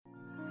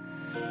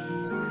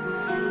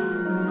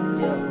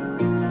Yeah.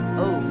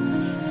 Oh.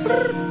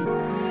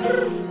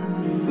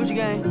 Gucci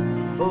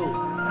gang. Oh.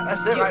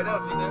 That's it right now,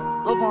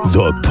 T-Now.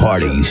 The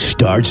party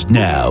starts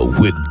now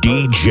with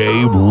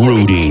DJ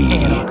Rudy.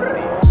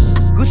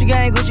 Gucci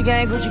gang, Gucci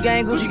gang, Gucci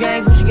gang, Gucci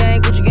gang, Gucci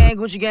gang, Gucci gang,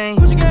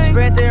 Gucci gang.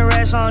 Spread their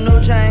racks on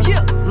new chain.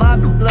 My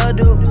love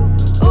do.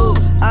 Ooh,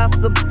 I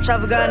fuck a bitch, I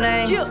forgot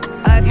name.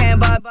 I can't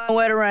buy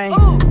where the rain.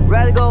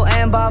 Rather go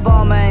and buy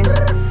ball mains.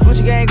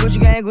 Gucci gang, Gucci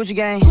gang, Gucci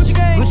gang. Gucci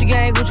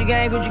gang, Gucci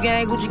gang, Gucci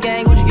gang, Gucci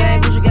gang, Gucci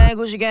gang,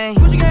 Gucci gang,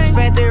 Gucci gang.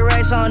 Spent their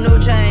racks on new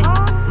chain.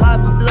 My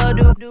love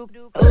do.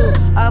 Ooh,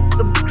 I fuck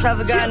a bitch, I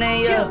forgot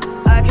name. Yeah,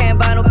 I can't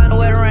buy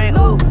where the rain.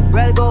 Ooh,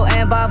 rather go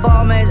and buy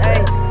ball mains.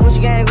 Ayy,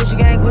 Gucci gang, Gucci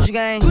gang, Gucci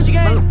gang.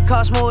 My look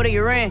cost more than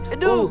your rent.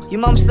 Ooh,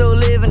 your mom still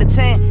live in the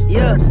tent.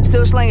 Yeah,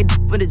 still slanging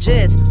with the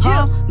jets.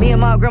 Huh? Me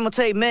and my grandma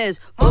take meds.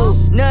 Ooh,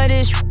 none of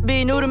this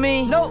be new to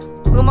me. Nope.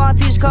 Look, my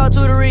teacher called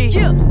tutory.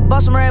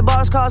 Bought some red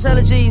bars, cost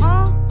allergies.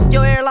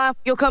 Your airline,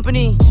 your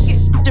company.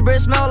 Your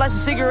breath smell like some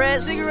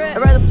cigarettes. I'd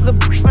rather fuck a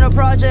bitch from the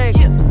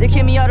project. They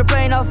kick me out the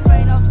plane off.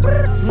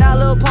 Now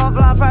Lil Pump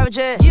flying private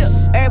jet.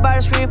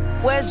 Everybody scream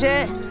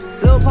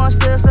WestJet. Lil Pump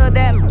still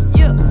that.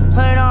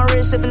 100 on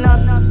wrist, sipping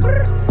on.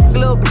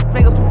 Little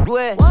make a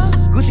wet.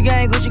 Gucci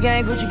gang, Gucci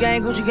gang, Gucci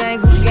gang, Gucci gang,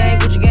 Gucci gang,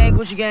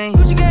 Gucci gang,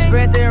 Gucci gang.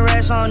 Spread their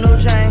racks on new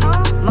chain.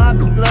 My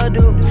love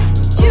do.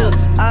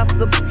 I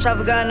fuck a bitch, I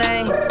forgot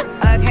name.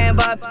 I can't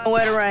buy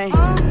where the rain.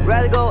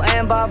 Rather go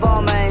and buy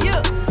ball mains.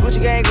 Gucci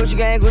gang, Gucci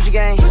gang, Gucci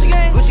gang. Gucci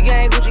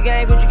gang, Gucci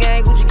gang, Gucci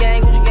gang, Gucci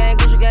gang, Gucci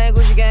gang,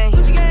 Gucci gang,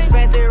 Gucci gang.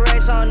 Spent their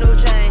racks on new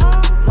chain.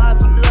 My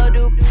love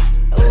do.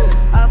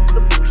 I fuck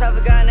a bitch, I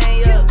forgot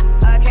name.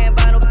 I can't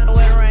buy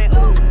where the rain.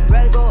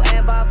 Rather go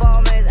and buy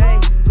ball mains.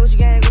 Gucci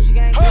gang, Gucci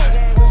gang, Gucci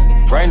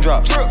gang.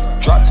 Raindrop,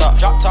 drop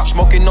top,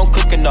 smoking, no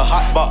cooking the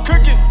hot pot.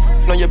 Cooking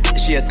on your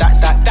bitch, yeah, that.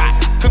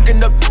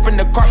 Cooking up in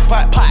the crock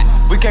pot.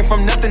 We came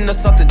from nothing to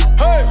something.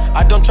 Hey,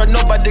 I don't try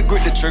nobody,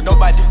 grip the trick.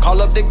 Nobody call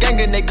up the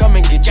gang and they come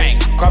and get gang.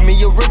 Cry me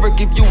a river,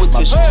 give you a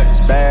tissue. It's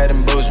bad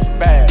and bullshit,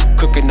 bad.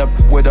 Cooking up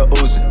with a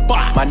Uzi.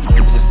 My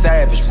niggas is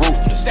savage,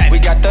 ruthless. We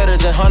got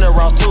 30s and 100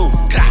 rounds too.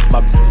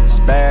 My bitch is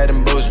bad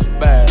and bullshit,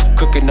 bad.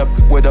 Cooking up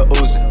with a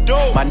Uzi.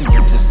 My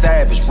niggas is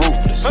savage,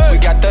 ruthless. We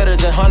got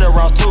 30s and 100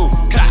 rounds too.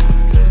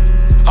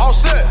 All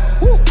set.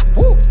 Woo,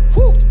 woo,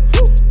 woo,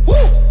 woo,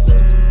 woo.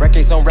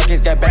 Records on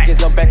records, got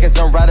backers on backers.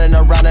 I'm riding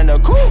around in a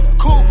cool.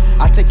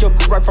 I take your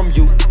right from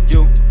you.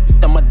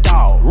 I'm a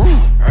dog.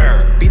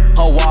 Beat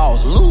her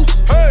walls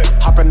loose. Hey.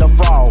 Hop in the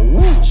fall. Woo.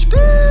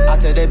 I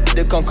tell that bitch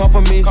to come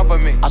for me.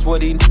 I swear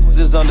these niggas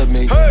is under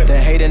me. Hey. The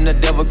hate and the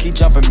devil keep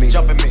jumping me.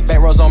 Back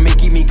rows on me,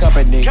 keep me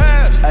company.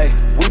 Hey,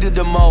 we did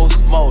the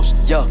most.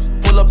 Yeah.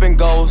 Pull up and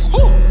goes.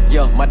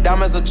 Yeah, my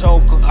diamonds a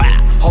choker.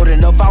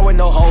 Holding up, I with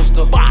no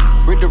holster.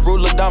 Read the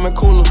ruler, diamond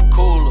cooler.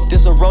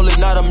 This a roller,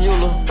 not a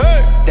mule.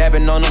 Hey.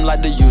 Dabbing on them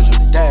like the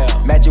usual.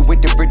 Damn. Magic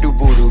with the brick do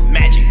voodoo.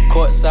 Magic.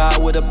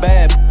 Courtside with a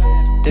bad.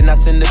 Then I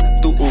send it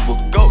through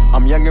Uber. Go.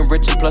 I'm young and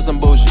rich and plus I'm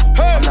bougie.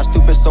 Hey. I'm not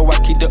stupid, so I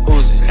keep the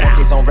Uzi.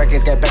 Records on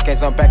records, got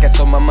backers on backers,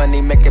 so my money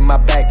making my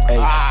back.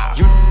 Ay.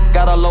 You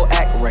got a low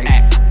act rate.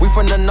 We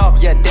from the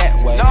north, yeah,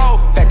 that way. No.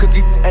 Fat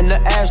cookie in the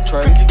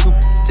ashtray.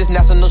 This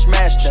national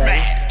smash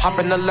day. Hop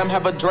in the limb,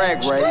 have a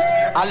drag race.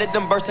 I let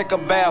them birds take a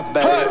bath,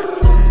 babe.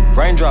 Hey.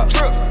 Raindrop,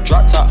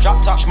 drop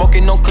top,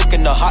 smoking, no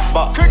cooking the hot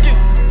pot. Cooking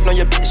on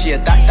your bitch, yeah,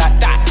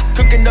 that.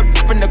 Cooking up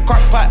in the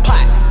crock pot.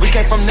 We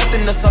came from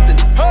nothing to something.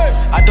 Hey.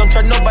 I don't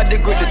try nobody,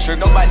 grip the trick.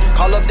 Nobody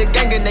call up the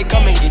gang and they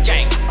come and get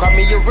gang. Cry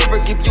me a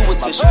river, give you a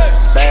tissue.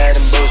 It's bad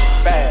and bullshit,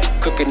 bad.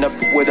 Cooking up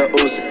with a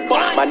Uzi.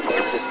 My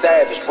niggas is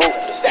savage,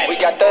 ruthless. We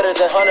got 30s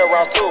and 100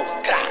 rounds too.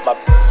 My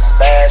bitch is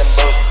bad and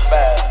bullshit,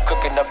 bad.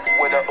 Cooking up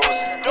with a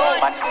Uzi.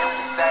 My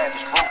niggas is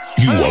savage, ruthless.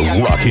 You are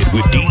rocking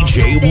with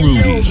DJ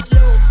Rudy.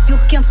 You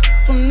can f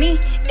with me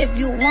if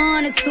you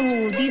wanted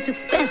to. These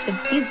expensive,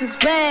 these is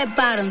red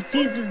bottoms,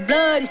 these is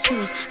bloody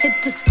shoes. Hit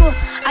the school,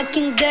 I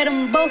can get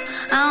them both.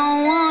 I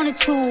don't wanna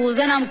choose,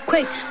 and I'm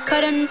quick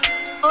cutting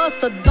off,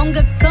 so don't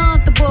get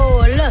comfortable.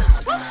 Look,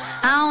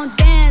 I don't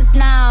dance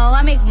now,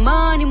 I make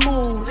money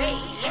move.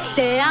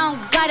 Say I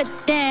don't gotta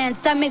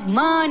dance, I make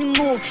money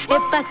move.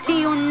 If I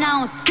see you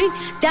now speak,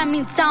 that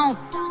means I don't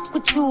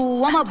with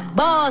you. I'm a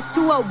boss,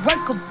 you a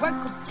worker.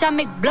 I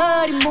make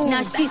bloody moves.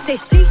 Now she say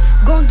she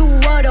gon' do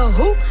what or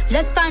who?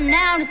 Let's find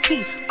out and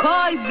see.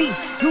 Cardi B,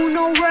 you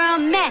know where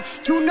I'm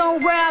at, you know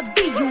where I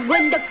be. You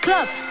in the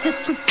club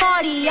just to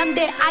party, I'm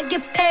there, I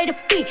get paid a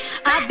fee.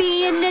 I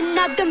be in and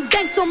out them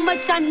banks so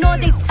much, I know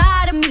they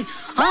tired of me.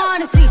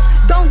 Honestly,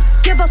 don't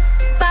give a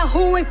about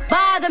who ain't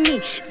bother me.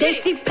 They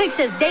see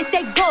pictures, they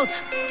say ghosts.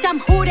 I'm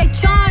who they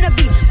tryna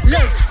be.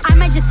 Look, I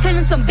might just chill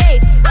in some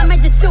babe. I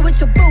might just chill with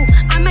your boo.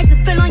 I might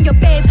just spill on your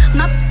babe.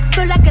 My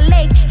feel like a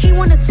lake. He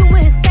wanna swim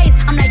with his face.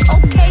 I'm like,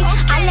 okay.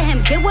 I let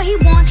him get what he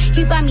want.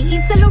 He buy me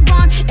East Saint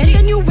Laurent and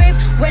the new whip.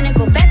 When it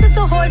go fast as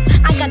a horse,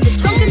 I got the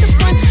trunk in the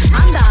front.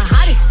 I'm the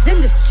hottest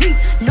in the street.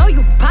 Know you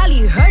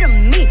probably heard of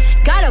me.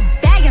 Got a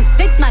bag and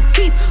fix my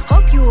teeth.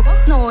 Hope you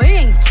know it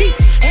ain't cheap.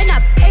 And I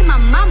pay my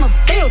mama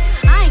bills.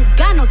 I ain't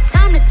got no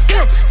time to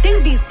chill.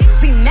 Think these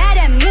be mad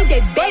at me,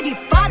 they baby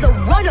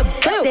by the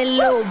bill. Say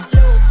low,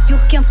 you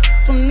can f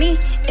with me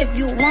if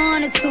you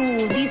wanted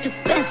to. These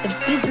expensive,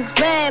 these is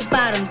red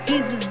bottoms,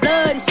 these is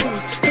bloody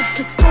shoes. Hit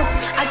the school,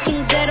 I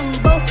can get them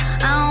both.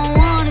 I don't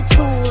wanna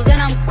choose,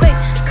 and I'm quick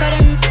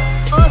cutting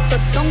off, so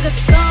don't get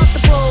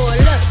comfortable.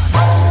 Look,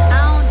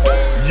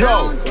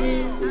 Yo,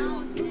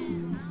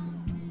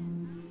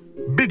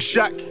 Big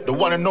Shaq, the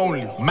one and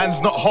only. Man's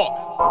not hot,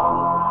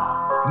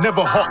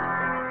 never hot.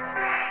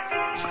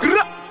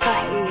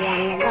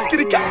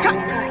 Skitty cat cat.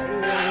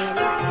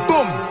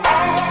 Boom.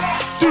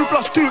 2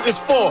 + 2 is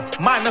 4.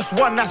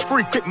 -1, that's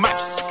 3. Quick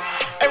maths.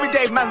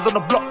 Everyday man's on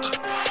the block.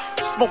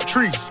 Smoke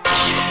trees.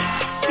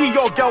 See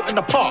your girl in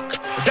the park.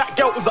 That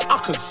girl was a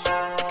uckers.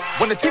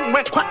 When the thing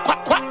went quack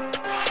quack quack,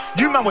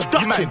 you man was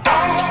ducking.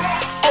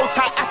 Hold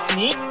tight,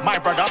 Asni, my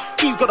brother.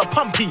 He's got a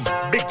pumpy,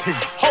 big thing.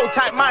 Hold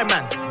tight, my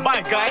man,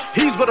 my guy.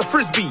 He's got a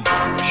frisbee.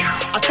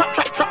 I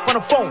trap on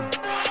the phone,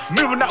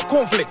 moving that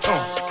cornflakes.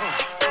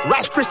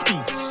 Rice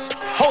Krispies.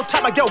 Hold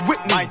tight, my girl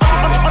Whitney.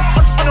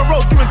 On the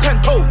road doing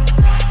 10 toes,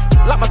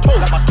 like my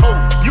toes.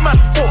 You man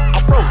thought I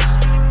froze.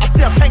 I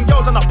see a pen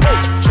girls on a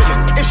pose,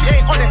 chilling. If she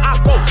ain't on it, I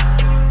ghost.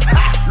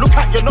 Look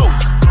at your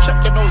nose, check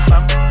your nose,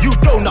 fam. You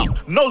donut,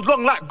 nose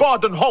long like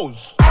garden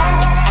hose.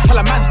 I tell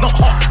a man's not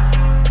hot.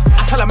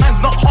 I tell a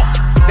man's not hot.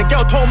 The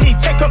girl told me,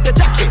 take off your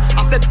jacket.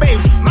 I said, babe,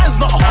 man's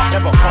not hot,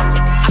 never hot.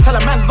 I tell a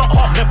man's not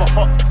hot, never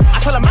hot. I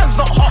tell a man's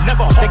not hot,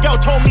 never hot. The girl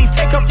told me,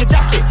 take off your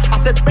jacket. I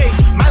said, babe,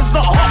 man's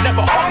not hot,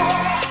 never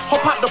hot.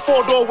 Hop out the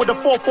 4-door with the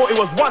 440, it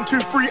was 1, 2,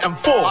 3, and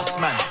 4. Us,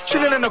 man.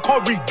 Chilling in the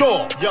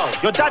corridor. Yo,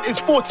 your dad is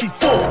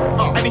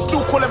 44, and he's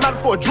still calling man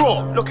for a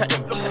draw. Look at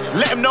him.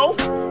 Let him know.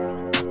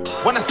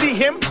 When I see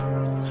him,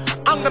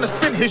 I'm gonna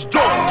spin his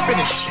jaw.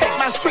 Finish. Take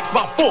man's Twix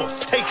by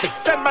force. Take it.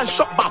 Send man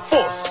shot by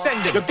force.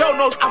 Send it. Your girl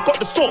knows I've got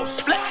the sauce.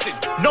 Flexing.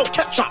 No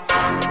ketchup.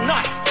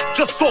 None.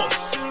 Just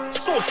sauce.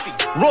 Saucy.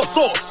 Raw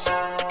sauce.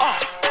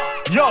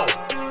 Yo.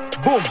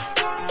 Boom.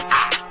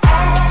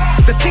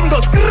 The ting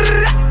goes.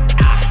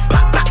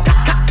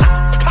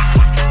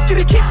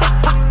 Skitty keep.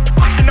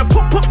 And the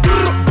pop. Boom.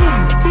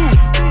 Boom.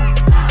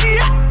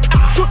 Skia.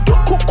 Boom.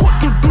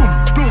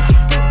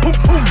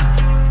 Boom.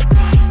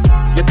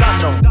 You done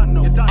know.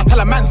 I tell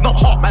a man's not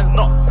hot, man's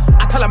not.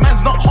 I tell a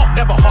man's not hot,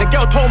 never hot. The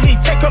girl told me,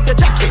 take off your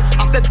jacket.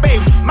 I said,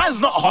 babe, man's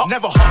not hot,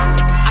 never hot.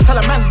 I tell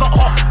a man's not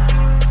hot.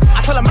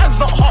 I tell a man's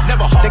not hot,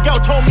 never hot. The girl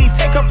told me,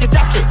 take off your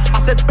jacket. I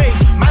said, babe,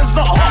 man's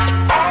not hot.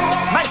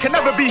 Man can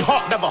never be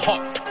hot, never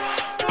hot.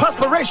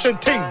 Perspiration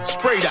ting,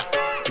 spray that.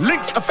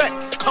 Lynx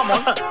effect, come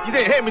on. You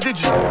didn't hear me, did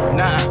you?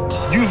 Nah,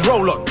 use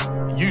roll-on,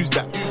 use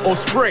that. Or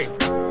spray.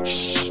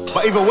 Shh.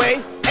 But either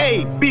way,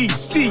 A, B,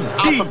 C, D.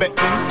 Alphabet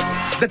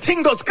ting. The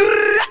ting goes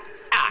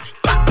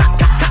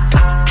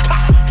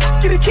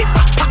skitty keep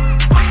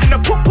and the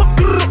pop boom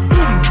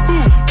boom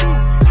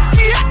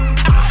skia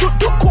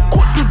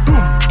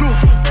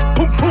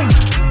boom boom.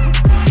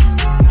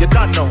 You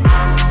done know.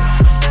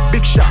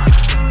 Big shot.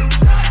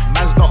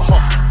 Man's not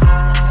hot.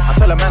 I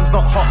tell a man's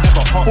not hot,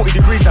 never hot. 40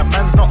 degrees, that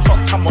man's not hot.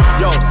 Come on,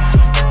 yo.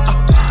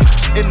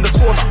 In the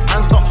sauna,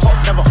 man's not hot,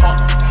 never hot.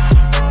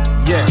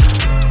 Yeah.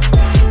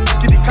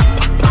 Skitty cat.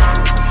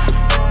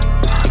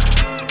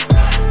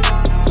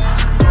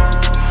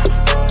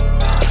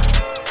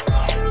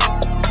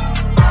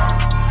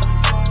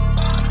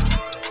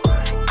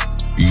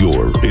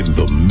 You're in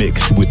the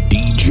mix with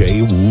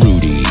DJ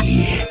Rudy.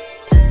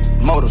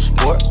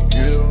 Motorsport,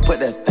 put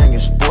that thing in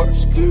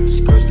sports.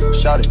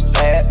 Shout it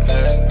bad,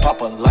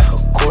 pop it like a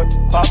court.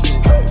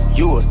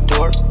 You a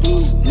dork,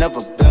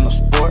 never been a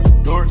sport.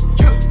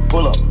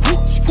 Pull up,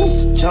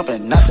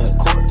 jumping out the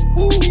court.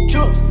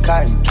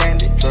 Cotton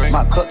candy,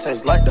 my cup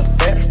tastes like the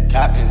fair.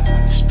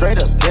 Straight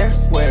up there,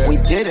 we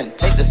didn't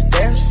take the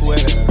stairs.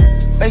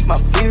 Face my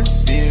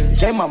fears,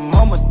 gave my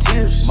mama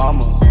tears.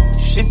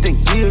 Shifting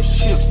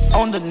gears,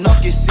 on the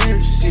knock, get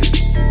serious.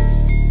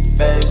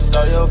 Face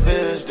all your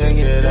fears, then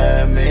get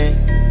at me.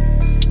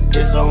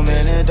 Get so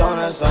many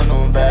donuts on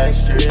them back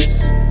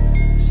streets.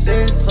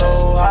 Sit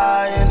so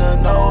high in the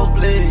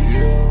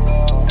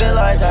nosebleeds. Feel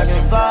like I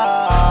can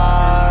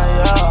fly,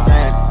 yeah.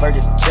 Sandberg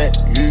check,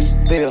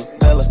 Bill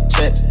Bella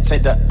check.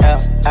 Take the L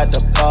at the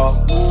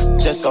ball,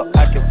 just so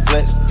I can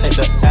flex. Take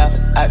the L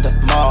at the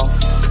mall,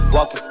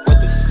 walking with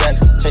the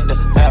sex. Take the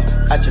L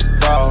at your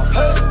bra,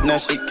 now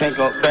she can't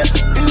go back.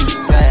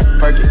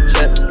 Sandberg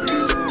check,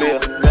 Bill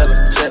Bella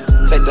check.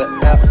 Take the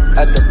L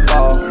at the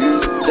ball,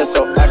 just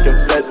so I can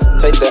flex.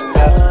 Take the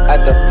L at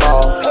the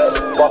mall,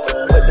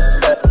 walking with the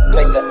sex.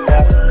 Take the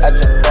L at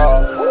your bra.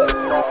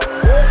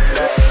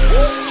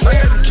 I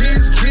got them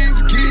keys.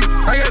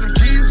 I got them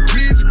keys.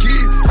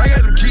 I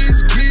got them keys.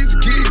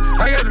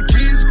 I got them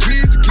keys.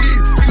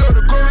 We go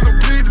to court and I'm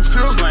plead the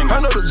field. I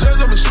know the judge,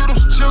 I'ma shoot him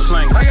some chips.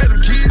 I got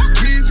them keys.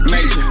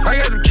 I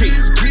got them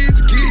keys.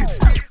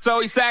 So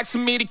he's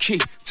asking me the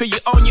key. Till you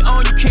own your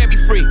own, you can't be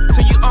free.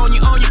 Till you own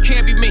your own, you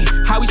can't be me.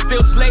 How we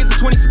still slaves in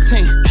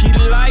 2016. Keep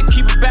the light,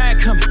 keep it bag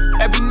coming.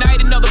 Every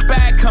night another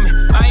bag coming.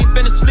 I ain't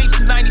been asleep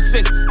since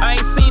 96. I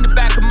ain't seen the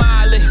back of my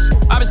eyelids.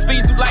 I've been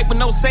speeding through life with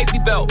no safety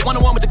belt.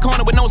 1-on-1 with the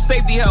corner with no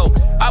safety help.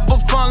 I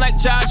put fun like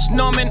Josh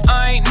Norman,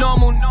 I ain't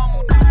normal.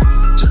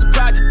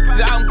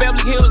 project out in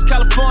Beverly Hills,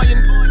 California.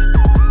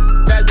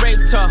 That rape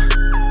talk,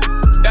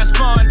 that's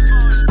fun.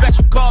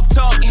 Special golf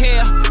talk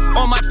here.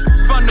 On my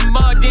from the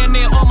mud, then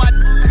there on my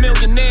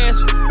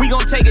millionaires. We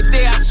gon' take it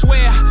there, I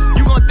swear.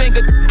 You gon' think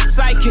of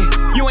psychic.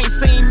 You ain't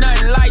seen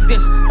nothing like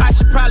this. I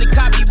should probably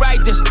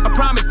copyright this. I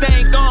promise they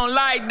ain't gon'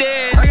 like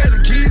this. I got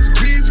the keys.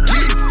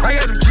 I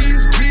got the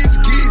keys.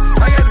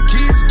 I got the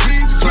keys.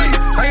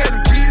 I got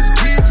the keys.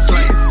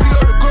 We go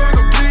to court,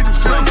 we gon' plead the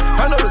film.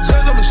 I know the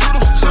judge, I'ma shoot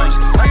him some chips.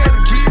 I got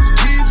the keys.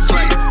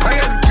 I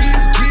got the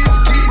keys.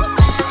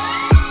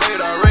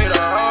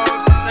 Radar, oh,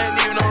 ain't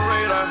even no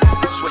radar.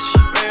 Switch.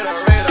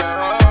 Radar,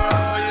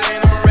 oh, you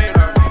ain't no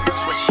radar.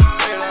 Switch.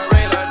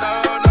 Radar, no,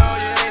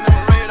 you ain't no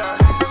radar.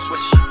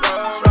 Switch.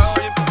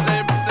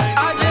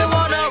 I just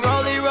wanna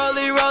rollie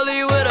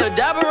with a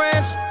dapper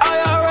ranch.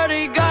 I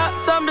already got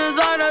some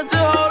designer to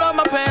hold on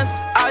my pants.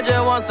 I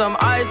just want some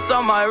ice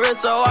on my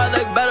wrist so I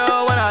look better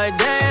when I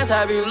dance.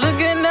 Have you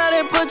looking at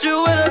it, put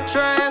you in a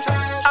trance?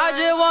 I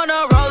just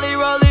wanna rollie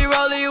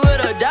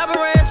with a dapper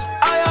ranch.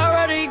 I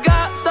already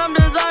got some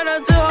designer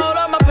to hold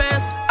on my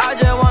pants. I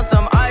just want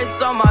some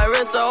ice on my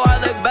wrist so I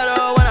look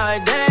better when I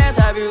dance.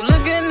 Have you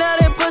looking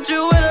at it, put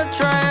you in a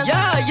trance?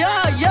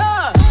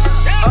 Yeah.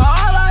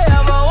 All I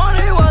ever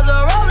wanted was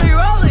a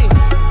rollie.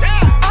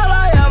 All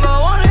I ever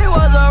wanted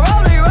was a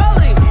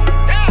rollie.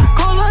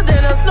 Cooler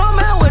than a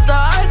snowman with the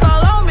ice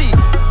all on me.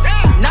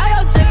 Now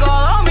your chick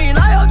all on me.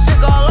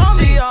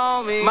 She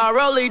on me. My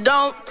rollie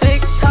don't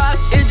tick tock,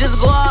 it just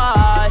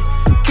glide.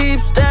 Keep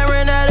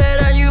staring at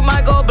it and you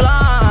might go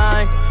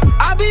blind.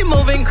 I be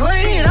moving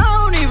clean, I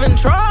don't even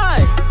try.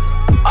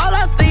 All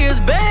I see is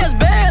bands,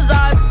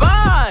 I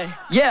spy.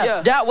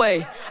 Yeah, that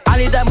way. I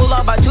need that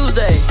moolah by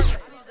Tuesday.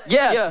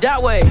 Yeah,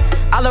 that way.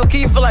 I low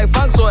key feel like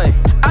funk sway.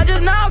 I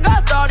just now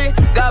got started.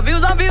 Got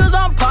views,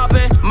 I'm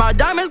popping. My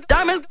diamonds.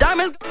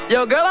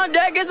 Yo, girl on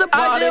deck is a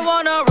party. I just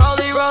wanna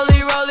rollie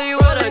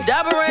with a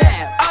dapper ranch.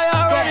 I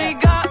already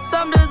got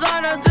some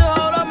designer to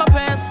hold on my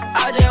pants.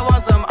 I just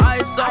want some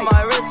ice on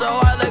my wrist so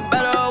I look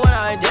better when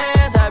I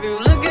dance. Have you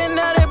looking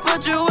at it,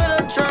 put you in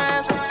a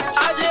trance?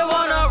 I just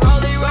wanna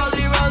rollie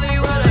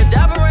with a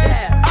dapper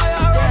ranch. I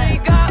already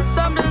got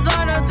some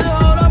designer to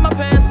hold on my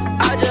pants.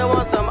 I just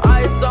want some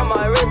ice on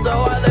my wrist so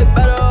I look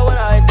better when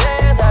I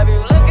dance. Have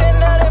you looking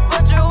at it,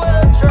 put you in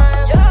a trance?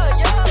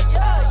 Yeah.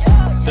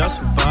 That's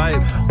a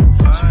vibe.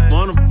 She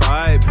wanna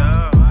vibe.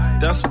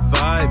 That's a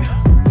vibe.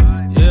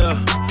 Yeah.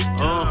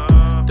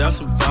 That's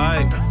a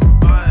vibe.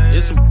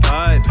 It's a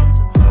vibe.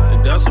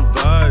 And that's a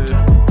vibe.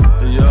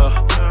 Yeah.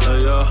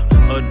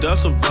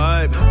 That's a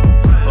vibe.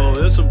 Oh,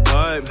 it's a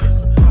vibe.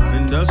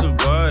 And that's a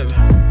vibe.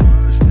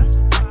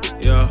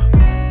 Yeah.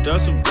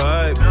 That's a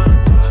vibe.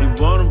 She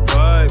wanna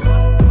vibe.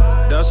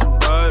 That's a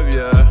vibe.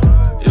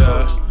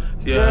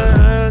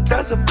 Yeah.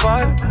 That's a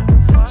vibe.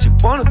 She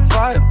wanna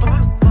vibe.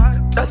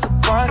 That's a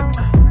vibe.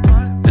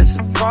 It's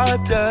a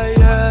vibe.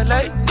 Yeah.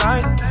 Late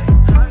night.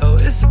 Oh,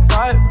 it's a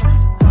vibe.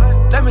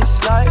 Let me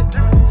slide.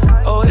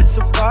 Oh, it's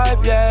a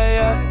vibe,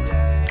 yeah.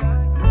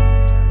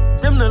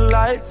 Dim the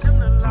lights.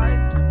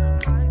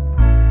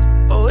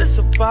 Oh, it's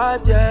a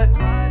vibe, yeah.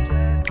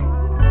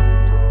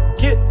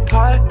 Get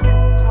high.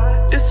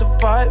 It's a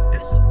vibe.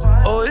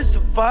 Oh, it's a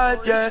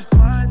vibe, yeah.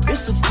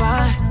 It's a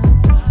vibe.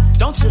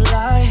 Don't you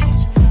lie.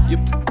 You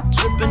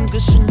dripping,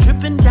 gushing,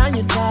 dripping down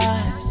your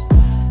thighs.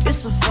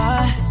 It's a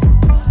vibe.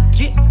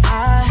 Get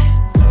high.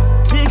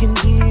 Digging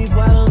deep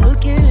while I'm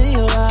looking in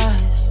your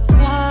eyes.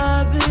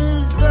 Vibe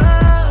is the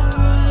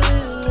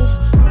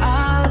realest. I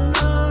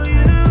know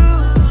you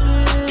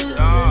feel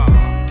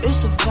it.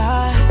 It's a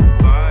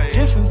vibe,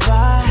 different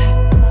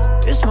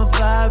vibe. It's my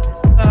vibe,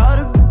 I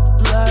ought to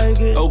like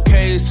it.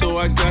 Okay, so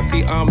I got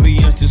the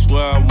ambience just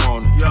where I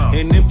want it.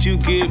 And if you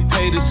get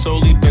paid, it's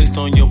solely based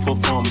on your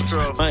performance.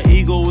 My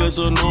ego is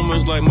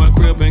enormous like my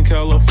crib in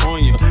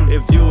California.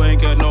 If you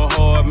ain't got no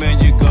heart, man,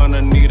 you're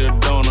gonna need a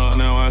donor.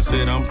 Now I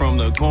said I'm from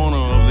the corner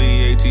of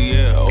the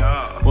ATL.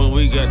 Well,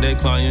 we got that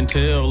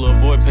clientele,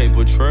 avoid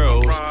paper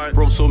trails.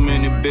 Broke so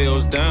many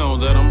bills down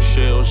that I'm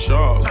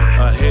shell-shocked.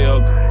 I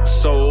held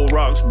soul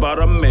rocks by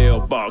the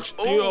mailbox.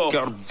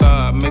 Got a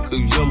vibe, make a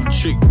yellow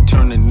chick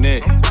turn the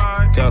neck.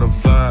 Got a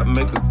vibe,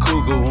 make a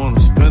cougar wanna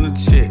spin a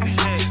check.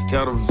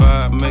 Got a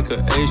vibe, make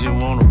a Asian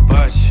wanna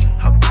bite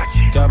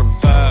you. Got a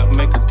vibe,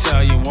 make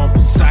Italian want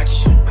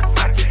Versace.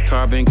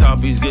 Carbon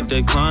copies get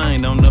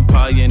declined on the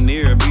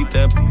Pioneer. Beat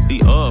that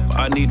up,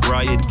 I need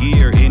riot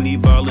gear. Any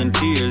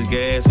volunteers,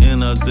 gas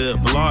in a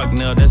Ziploc.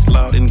 Now that's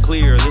loud and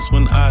clear. This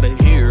one out of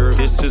here,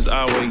 this is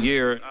our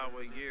year.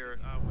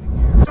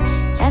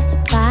 That's a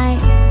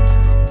vibe,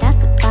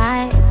 that's a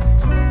vibe,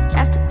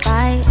 that's a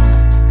vibe.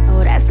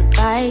 Oh, that's a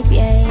vibe,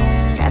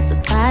 yeah, that's a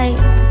vibe.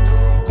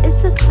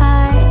 It's a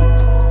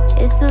vibe,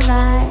 it's a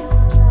vibe.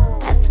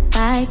 That's a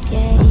vibe,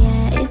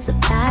 yeah, it's a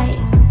vibe.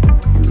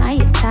 Am I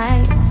your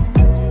type?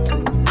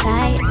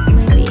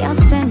 Maybe I'll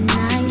spend the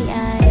night,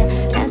 yeah.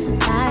 That's a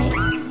vibe,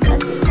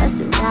 that's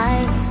a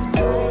vibe.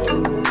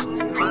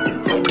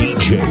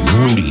 DJ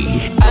Rudy.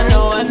 I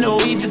know,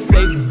 we just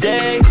saved the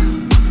day.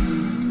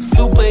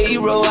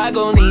 Superhero, I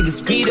gon' need the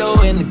speedo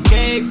and the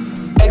cape.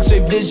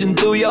 X-ray vision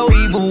through your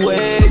evil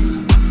ways.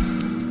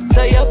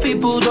 Tell your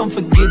people don't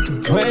forget to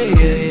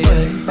pray.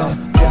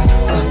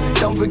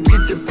 Don't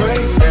forget to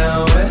pray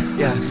now.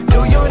 Do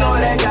you know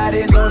that God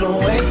is on the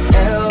way?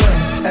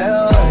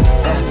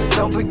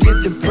 Don't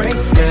forget to pray.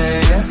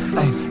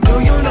 Do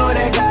you know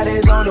that God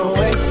is on the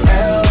way?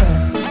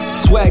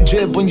 Swag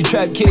drip when you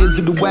trap kids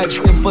who do whack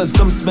shit for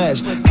some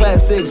smash.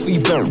 Classics for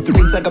you burn.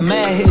 It's like a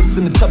mad hits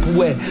in the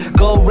Tupperware.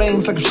 Gold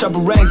rings like a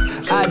shovel ranks.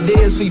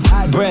 Ideas for you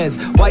brands.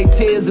 White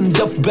tears in the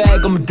duffel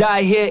bag. I'ma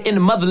die here in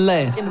the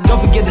motherland. Don't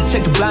forget to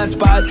check the blind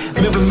spot.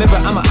 Mirror, mirror,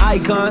 I'm an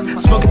icon.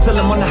 Smoke it till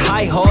I'm on the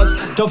high horse.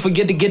 Don't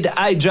forget to get the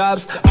eye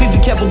drops. Please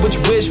be careful what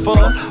you wish for.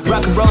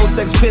 Rock and roll,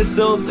 Sex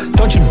Pistols.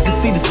 Don't you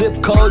see the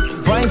zip code?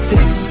 Bryanston,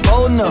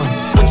 oh no.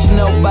 What you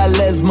know about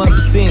Les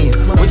Montpessine?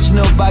 What you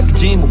know about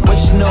Kojima? What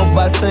you know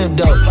about Sam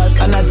Doe?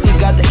 NIT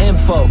got the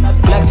info.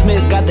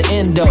 Blacksmith got the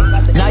endo.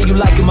 Now you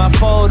liking my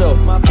photo.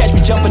 Catch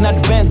me jumping out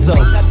the benzo.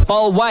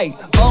 All white,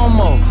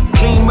 Omo.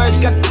 Clean merch,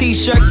 got the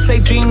t-shirt. Say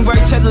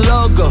DreamWorks, check the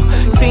logo.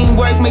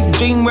 Teamwork, make the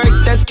dream work.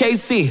 That's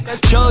KC.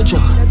 Jojo.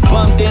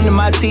 Bumped into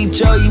my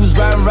teacher. He was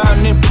riding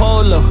around in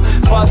Polo.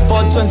 Fast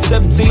forward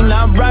 2017.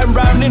 Now I'm riding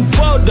around in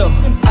photo.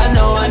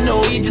 I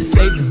know, he just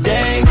saved the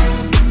day.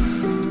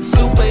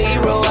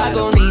 Superhero, I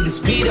gon' need the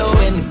speedo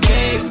and the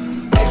cape.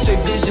 X-ray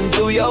vision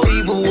through your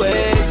evil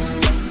ways.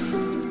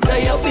 Tell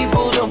your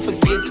people don't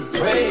forget to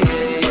pray.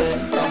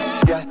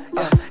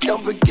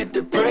 Don't forget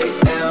to pray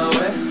now.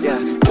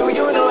 Do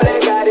you know that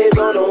God is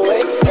on the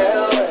way?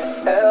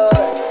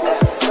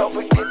 Don't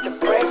forget to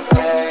pray.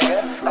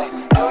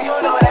 Do you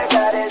know that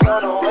God is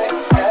on the way?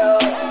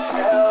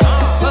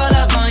 Pull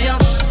up on your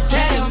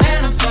tell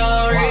man I'm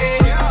sorry.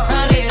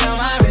 Honey on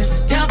my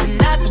wrist,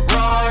 jumping out the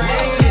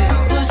Rory.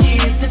 Pussy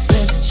hit the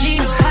split, she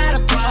know how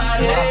to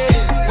party.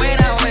 When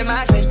I'm with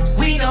my clique,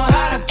 we know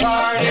how to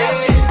party.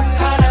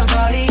 How to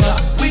party up,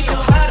 we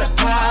know how to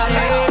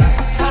party.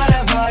 How to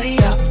party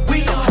up, we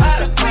know how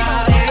to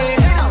party.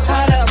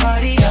 How to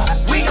party up,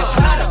 we know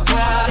how to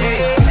party.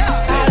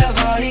 How to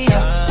party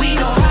up, we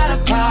know how to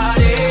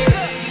party.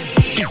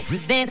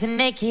 Was dancing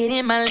naked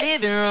in my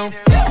living room.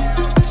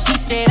 She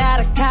straight out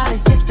of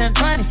college, just turned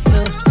 22.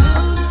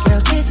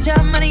 Girl, get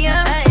your money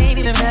up, I ain't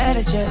even mad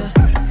at you.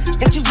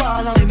 Got you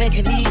all on me,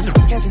 making these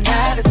niggas catch an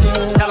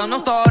attitude. Tell 'em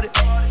don't start it,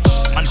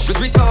 my niggas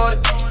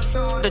retarded.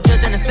 The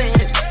judge in the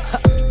sentence,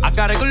 I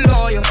gotta go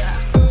lawyer.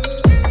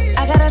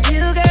 I got a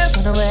few girls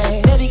on the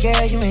way, baby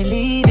girl, you ain't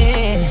leaving.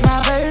 It's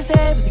my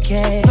birthday with the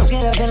cake, don't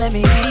get up and let me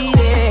eat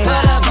it.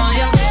 Pull up on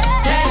your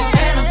day,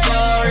 and I'm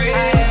sorry.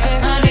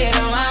 Honey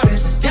on my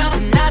wrist,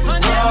 jumping out the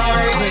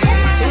Rory.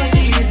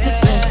 Pussy hit the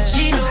split,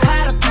 she know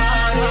how to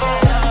party.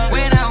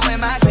 When I'm with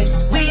my clique,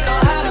 we know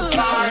how to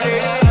party.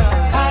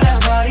 How to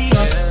party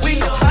up, we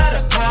know how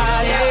to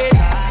party.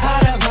 How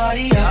to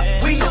party up,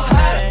 we know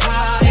how to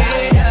party.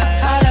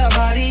 How to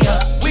party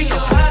up, we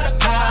know how to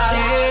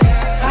party.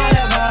 How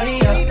to party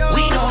up,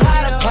 we know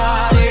how to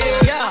party.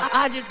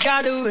 I just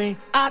got a ring,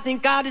 I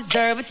think I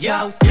deserve a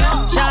toast.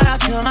 Shout out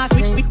to my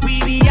team, we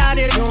be out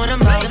here doing the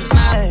most.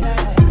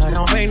 I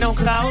don't break no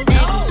clothes,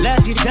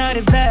 let's get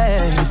dirty,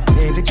 babe.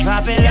 Baby,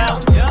 drop it out.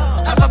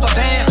 I pop a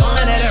band on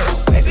that arrow.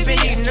 Baby, been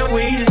eating the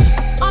weedest.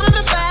 On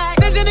the back,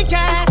 there's in the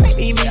cash.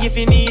 Meet me if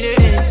you need it.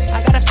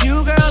 I got a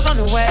few girls on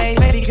the way.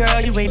 Baby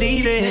girl, you ain't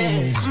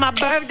leaving. It's my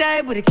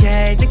birthday with a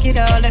cake. Look it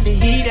all, let me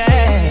eat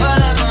it. Pull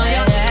up on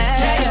your head.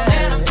 Tell your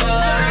man I'm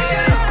sorry.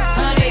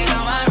 Honey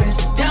on my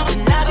wrist,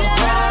 jumping out the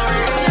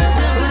Rory.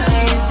 Pussy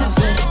hit the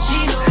split, she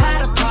know how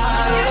to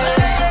party.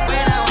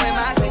 When I'm with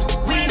my clique,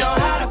 we know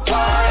how to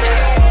party.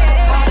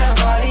 How to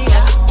party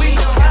up, we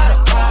know how to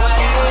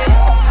party.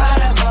 How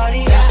to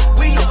party up,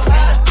 we know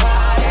how to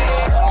party.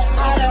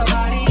 How to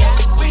party up,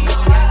 we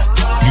know how to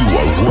party. You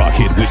are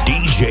rocking with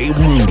DJ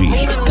Rudy.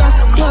 Got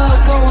the club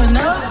going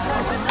up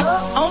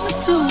on a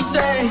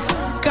Tuesday.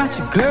 Got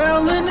your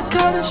girl in the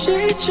car that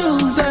she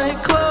Tuesday.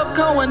 Club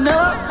going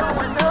up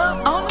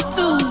on a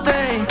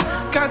Tuesday.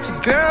 Got your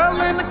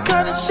girl in the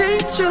car that she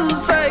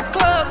Tuesday.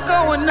 Club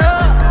going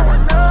up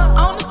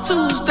on a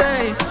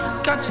Tuesday.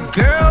 Got your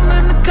girl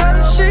in the car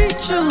that she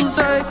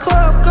Tuesday.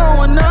 Club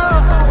going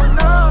up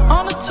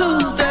on a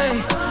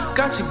Tuesday.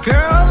 Got your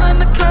girl in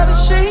the car that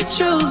she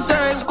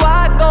Tuesday.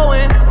 Squad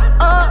going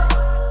up.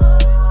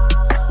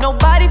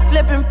 Nobody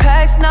flipping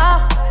packs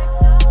now.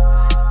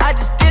 I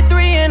just did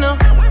 3 in a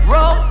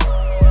row.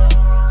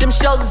 Them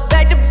shows is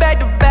back to back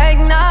to back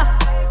now.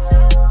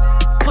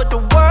 Put the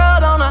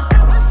world on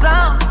a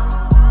sound.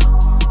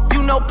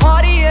 You know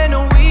party in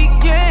the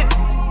weekend.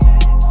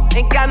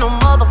 Ain't got no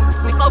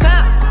motherfucking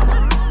time.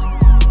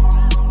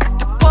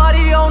 The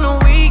party on the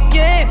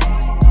weekend.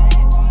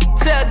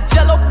 Tell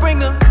Jello bring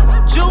the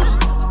juice.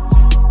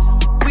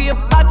 We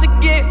about to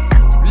get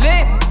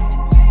lit.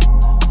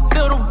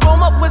 Fill the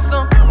room up with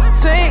some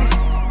things.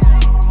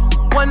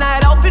 One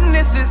night off and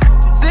this is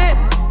it.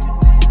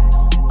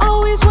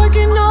 Always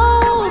working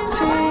OT,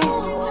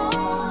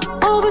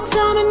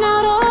 overtime and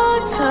not all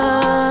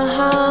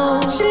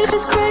time. Shit's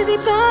just crazy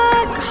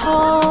back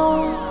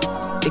home.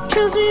 It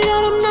kills me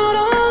that I'm not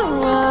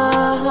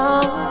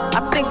around. I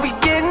think we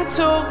getting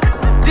too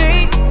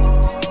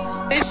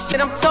This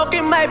shit I'm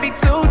talking might be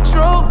too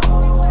true.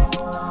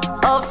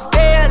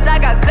 Upstairs, I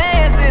got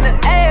Zans in the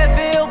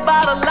Advil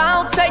bottle.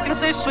 I don't take them,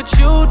 this what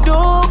you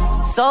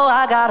do. So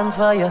I got them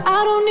for you.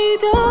 I don't need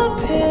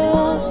the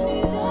pills.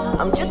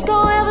 I'm just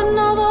gonna have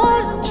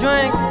another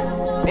drink.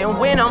 And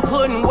when I'm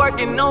putting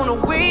working on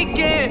the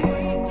weekend,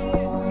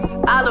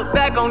 I look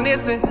back on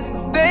this and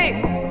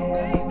think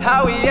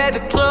how we at the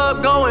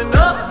club going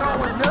up.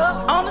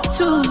 On a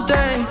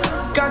Tuesday,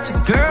 got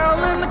your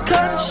girl in the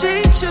cut,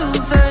 she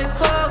Tuesday.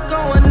 Club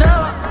going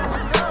up.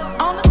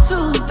 On a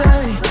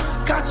Tuesday,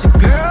 got your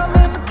girl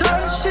in the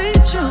cut, she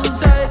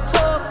Tuesday.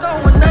 Club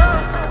going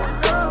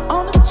up.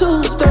 On a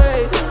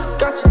Tuesday,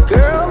 got your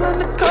girl in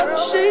the cut,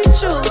 she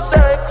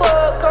Tuesday.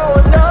 Club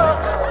going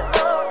up.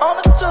 On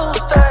a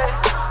Tuesday,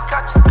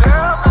 got your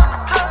girl in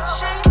the cut,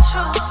 she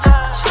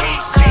Tuesday.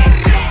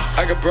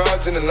 I got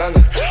broads in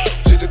Atlanta,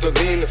 just to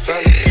lean the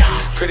family.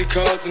 Credit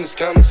cards in the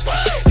scammers,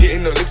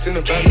 hitting the licks in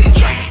the van.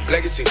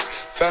 Legacies,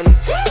 phantom,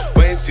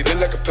 wait and see, look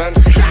like a panda.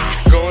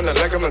 Going out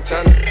like a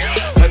Montana,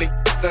 honey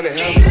on the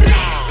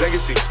helmets.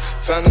 Legacies,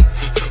 phantom,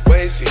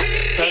 wait and see,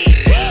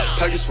 panda.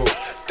 Pockets full,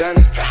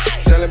 Danny,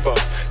 selling ball,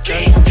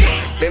 candy.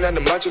 Man on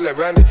the macho like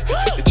Randy,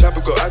 the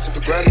chopper go out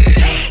for granted.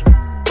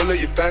 Pull up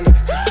your bandit,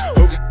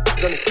 hope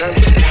you understand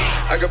it.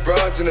 I got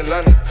broads in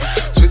Atlanta,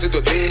 twisted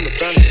to lean the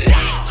family.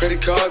 Credit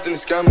cards and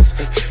the scammers,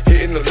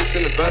 hitting the licks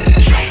in the van.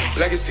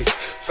 Legacy,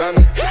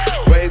 phantom,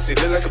 wait and see,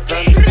 look like a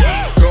panda.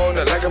 Going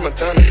out like a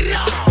Montana,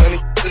 honey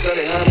on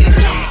the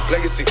helmets.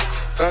 Legacy,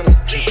 phantom,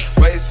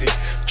 wait and see,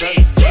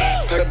 panda.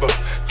 Packable,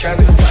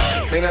 candy,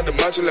 man out the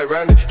macho like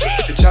Randy.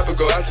 The chopper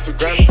go out for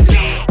granted.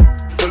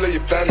 Pull up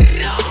your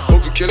bandit,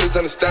 hope you killers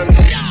understand me.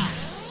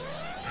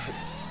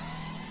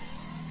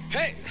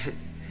 Hey!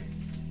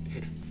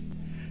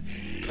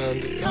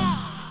 Panda,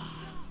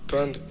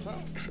 panda,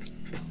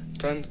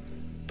 panda,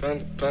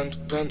 panda, panda,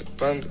 panda,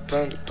 panda,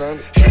 panda,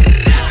 panda.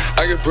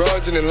 I get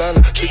broads in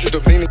Atlanta, twisted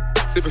up leaning,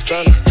 dipping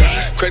fountain.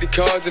 Credit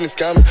cards and the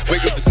scammers,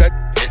 wake up beside,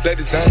 let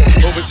designer,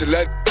 over to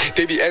let.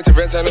 They be acting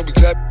rats, I know we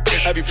clap.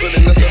 I be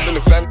pulling us up in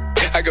the family.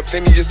 I got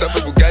plenty just up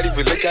with Bugatti,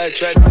 but look how I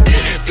tried.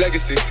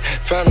 Legacies,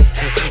 phantom,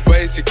 why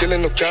is he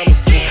killing no comma?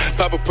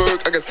 Pop a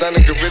perk, I got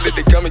standing gorilla,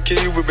 they come and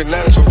kill you with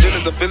bananas. For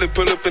feelings, I feel it,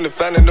 pull up in the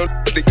fountain. No,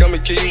 they come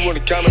and kill you on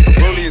the comment.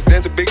 Broly is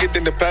dancing bigger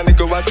than the pound.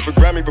 Go out to the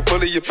Grammy, but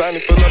pull it, your pound,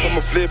 pull up,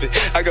 I'ma flip it.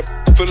 I got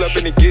pull up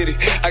and they get it.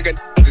 I got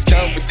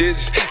discounts for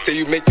digits. Say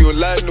you make you a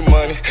lot of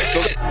money. No,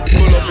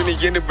 pull up in the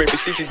end, baby.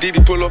 CTD,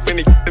 pull up in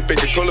the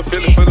baby. Call a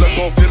fill it, pull up,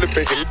 gon' fill it,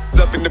 baby.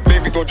 Up in the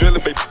baby, gon' drill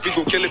it, baby. We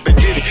gon' kill it,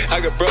 baby. Get it.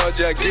 I got broad,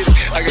 yeah, I get it.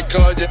 I got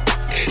cards, yeah.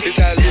 It's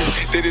how I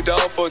live. Did it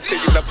all for a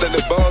ticket. I play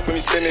the bonds when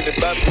he spinning the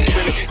bottom and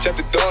spinning. Chop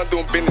the dawn,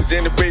 doing business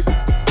in the baby.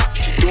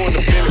 She doing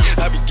the billing.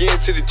 I begin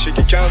to the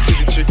chicken, count to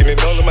the chicken, and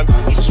all of my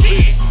niggas are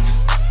split.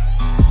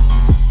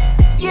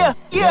 Yeah,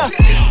 yeah.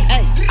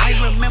 Hey, I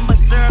remember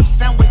syrup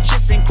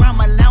sandwiches and crime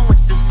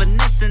allowances.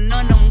 Finessing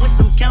on them with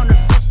some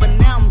counterfeits, but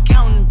now I'm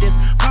counting this.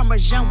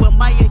 Parmesan where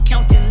my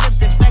accountant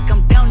lives. In fact,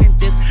 I'm down in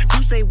this.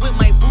 You say with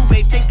my boo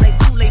babe, tastes like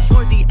Kool-Aid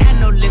for the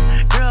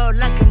analyst. Girl,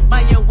 I can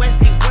buy your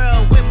Westie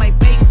world with my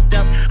base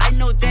stuff. I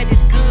know that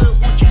it's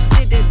good. Won't you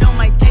sit it on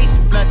my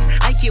taste buds?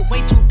 I get way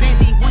too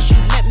petty once you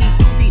let me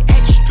do the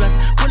extras.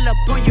 Pull up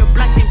on your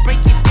block and break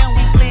it down.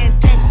 We playing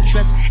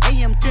Tetris.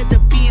 AM to the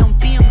PM,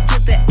 PM to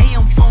the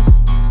AM phone.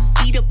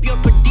 Eat up your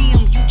per diem,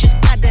 you just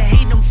gotta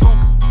hate them funk.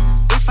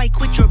 If I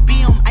quit your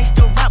BM, I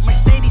still rock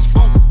Mercedes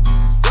funk.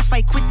 If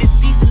I quit this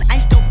season, I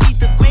still be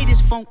the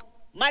greatest funk.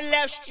 My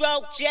left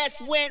stroke just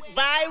went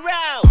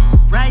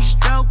viral. Right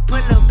stroke,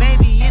 put a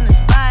baby in a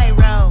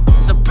spiral.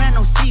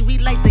 Soprano C, we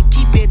like to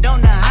keep it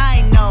on the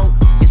high note.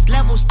 It's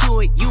levels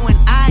to it, you and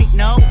I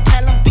know.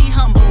 Tell them be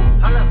humble.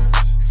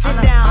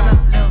 Sit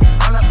down.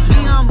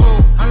 Be humble.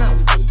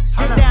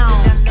 Sit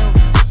down.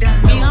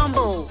 Be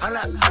humble.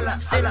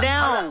 Sit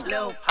down.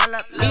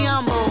 Be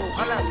humble.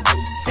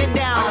 Sit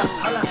down.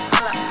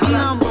 Be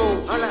humble.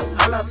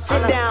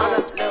 Sit down.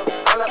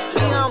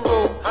 Be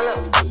humble.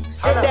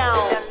 Sit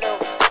down.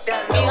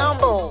 Be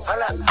humble.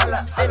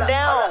 Sit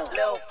down.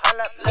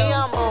 Be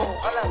humble.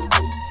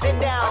 Sit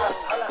down.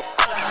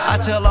 I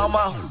tell all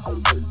my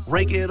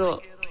rake it up,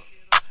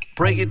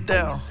 break it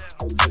down,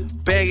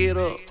 bag it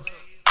up.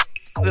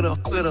 Bag it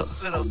up, bag it up,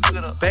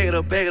 bag it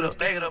up, bag it up,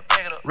 bag it up,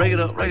 rake it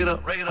up, rake it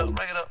up, rake it up,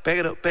 bag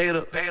it up, bag it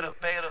up, bag it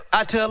up, bag it up.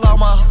 I tell all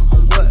my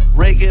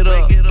rake it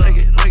up,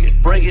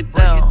 break it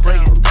down,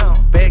 bag it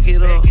up, bag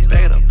it up,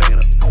 bag it up, bag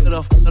it up, get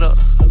up, get up,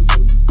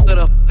 get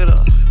up, get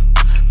up.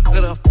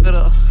 Get up, get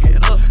up, get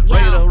up,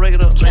 rake it up, rake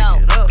it up,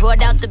 rake it up.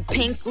 Brought out the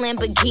pink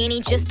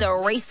Lamborghini just to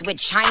race with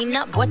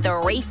China. Brought the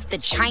race to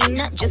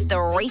China, just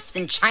a race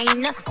in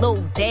China.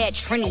 Little bad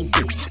Trini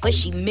bitch, but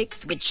she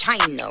mixed with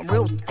China.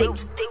 Real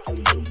thick,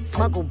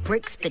 smuggle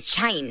bricks to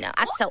China.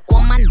 I tell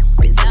all my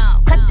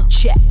niggas, cut the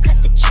check,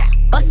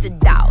 bust it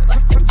down.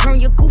 Turn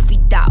your goofy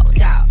down,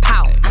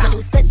 pow. I'ma do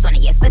splits on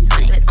it, yeah, splits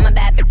on it. I'm a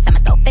bad bitch, I'ma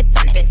throw fits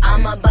on it.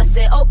 I'ma bust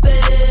it open,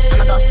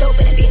 I'ma go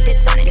stupid and be a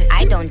tits on it.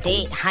 I don't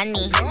date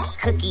honey,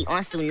 cookie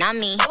on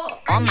tsunami.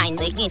 All my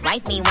niggas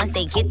wife me once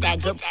they get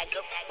that good.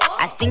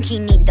 I think he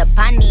need the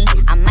bunny.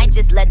 I might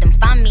just let them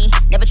find me.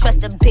 Never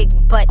trust a big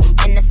butt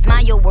and a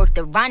smile worth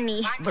the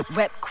Ronnie.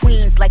 Rep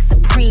queens like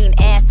Supreme,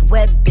 ass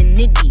web and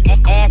nitty.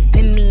 Ass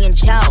been me and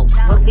Joe,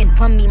 working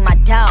from me my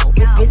dog.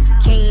 This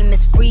game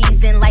is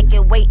freezing like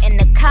it waiting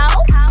the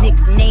cow.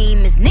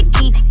 Nickname is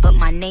Nikki, but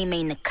my name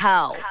ain't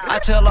Nicole. I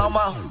tell all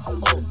my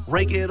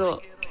rake it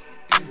up,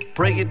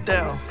 break it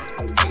down,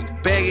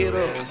 bag it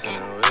up,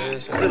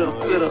 get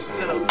up, get up,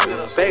 get up, get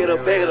up, bag it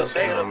up, bag it up,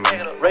 bag it up, bag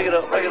it up, rake it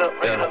up, rake it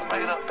up, rake it up,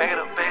 bag it up, bag it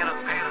up, bag it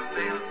up, bag it up,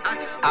 bag it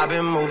up. I've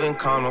been moving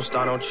calm, don't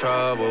start no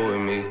trouble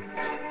with me.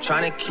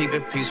 Trying to keep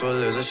it peaceful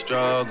is a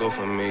struggle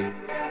for me.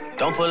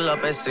 Don't pull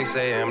up at 6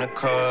 a.m. to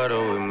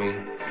cuddle with me.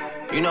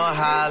 You know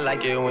how I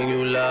like it when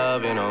you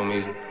loving on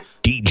me.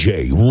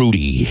 DJ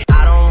Rudy.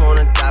 I don't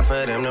wanna die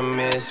for them to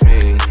miss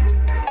me.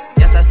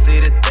 Yes, I see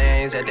the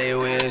things that they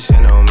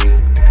wishing on me.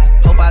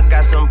 Hope I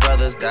got some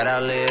brothers that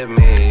outlive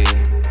me.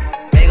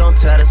 They gon'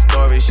 tell the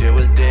story, shit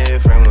was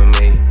different with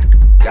me.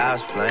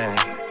 God's plan,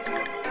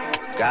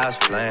 God's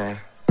plan.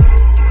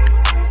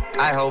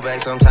 I hold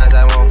back, sometimes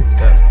I won't,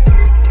 yeah.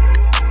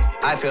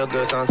 I feel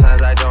good,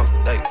 sometimes I don't,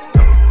 like,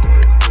 no.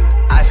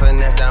 I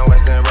finesse down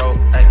Western Road,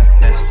 like,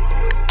 next.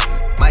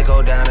 Might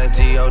go down to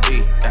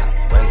G.O.D., yeah,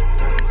 wait.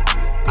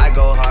 I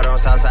go hard on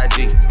Southside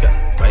G, yeah,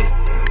 wait.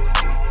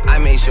 I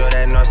make sure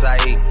that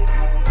Northside E.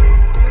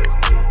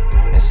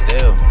 And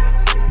still,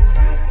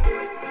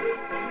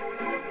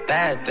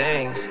 bad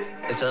things.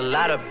 It's a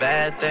lot of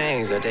bad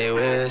things that they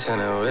wish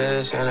and they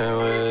wish and they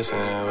wish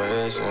and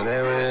they wish and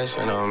they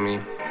wishing on me.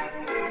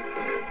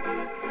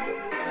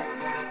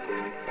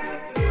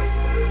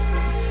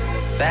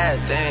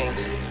 Bad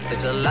things.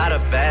 It's a lot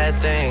of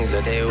bad things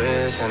that they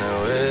wish and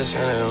they wish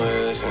and they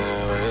wish and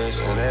they wish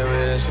and they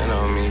wishing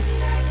on me.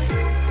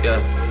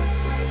 Yeah.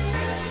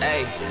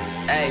 Hey,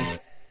 hey.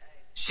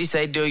 She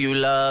say, do you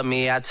love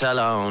me? I tell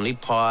her only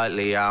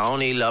partly. I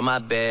only love my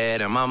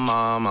bed and my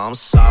mama, I'm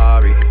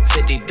sorry.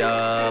 50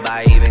 dub,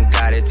 I even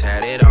got it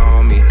tatted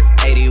on me.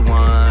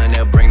 81,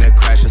 they'll bring the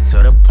crashers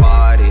to the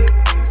party.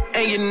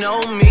 And you know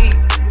me,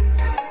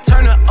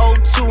 turn the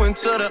 02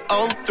 into the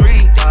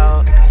 03,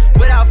 dawg.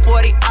 Without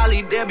 40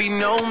 Ollie, there be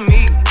no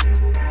me.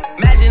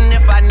 Imagine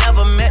if I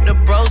never met the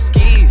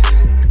broskies.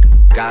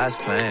 God's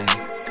plan,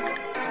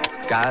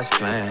 God's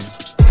plan.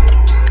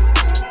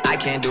 I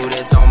can't do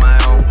this on my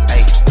own,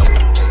 hey, no.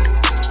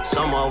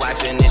 Someone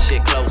watching this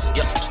shit close,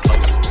 yeah,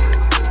 close.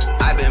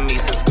 I've been me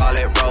since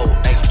Scarlet Road,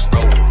 hey,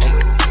 road, hey.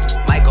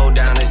 Might go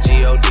down as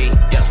G.O.D.,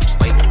 yeah,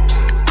 wait.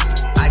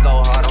 I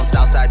go hard on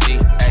Southside G,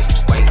 hey,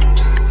 wait.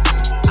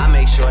 I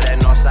make sure that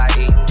Northside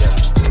E, yeah.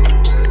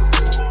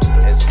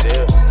 And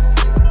still,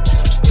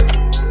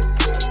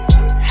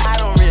 I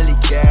don't really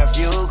care if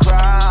you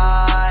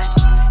cry.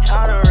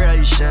 I don't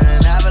really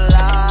shouldn't have a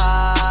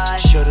lie.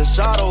 Should've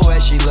saw the way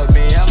she looked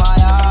me in my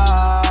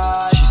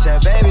eyes. She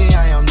said, baby,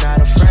 I am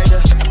not afraid to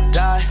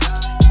die.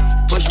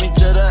 Push me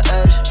to the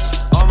edge,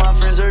 all my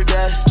friends are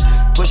dead.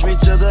 Push me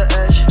to the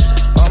edge,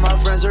 all my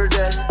friends are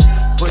dead.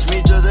 Push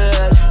me to the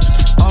edge,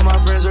 all my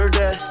friends are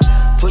dead.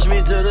 Push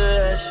me to the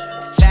edge.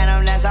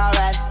 Phantom, that's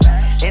alright.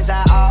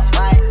 Inside all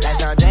white, like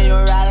something you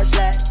ride a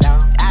sled down.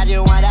 I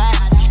just want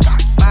that.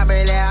 My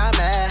really I'm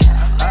mad,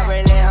 I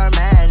really her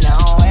man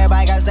now.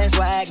 Everybody got the same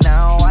swag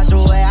now. Watch the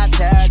way I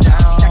tear down.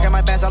 Stacking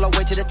my bands all the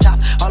way to the top,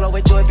 all the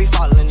way to it be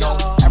falling no.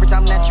 Every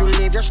time that you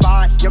leave your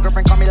spot, your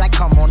girlfriend call me like,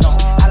 come on, no.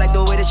 I like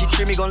the way that she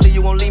treat me, gon' leave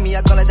you, won't leave me.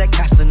 I call it that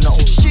Casino.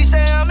 She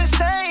say I'm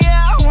insane,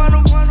 yeah. I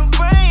wanna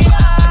bring ya.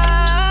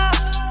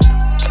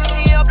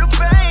 Me up the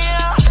brain,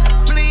 yeah.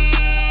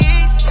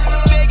 Please,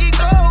 make it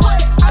go away.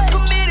 I'm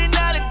committed,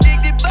 not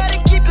addicted, but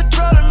it keep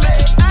controlling me.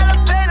 Out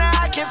of pain,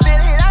 I can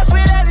feel it. I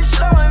swear that it's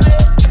slowing me.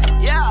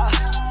 Yeah,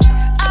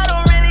 I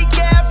don't really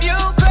care if you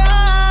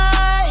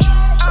cry.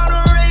 I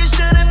don't really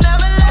should've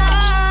never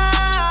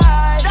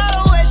lied. Saw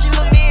the way she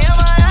looked me in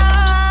my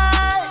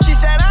eyes. She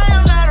said I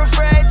am not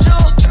afraid to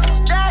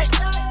die.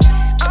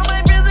 All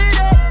my friends are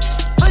dead.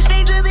 Push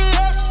me to the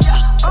edge.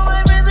 All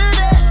my friends are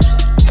dead.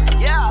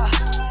 Yeah,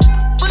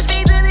 push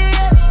me to the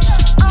edge.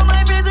 All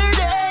my friends are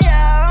dead.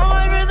 Yeah, all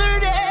my friends are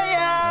dead.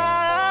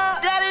 Yeah,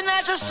 that is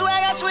not your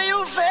swag. I swear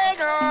you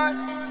fake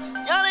on.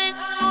 Y'all ain't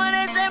when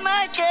they take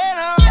my kid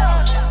on.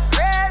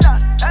 Red on,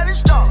 that is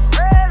stone.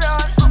 Red on,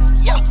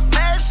 yeah,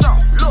 mad song.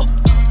 Look,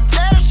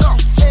 that song.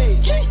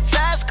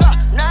 Fast car,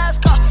 nice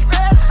car,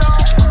 red song.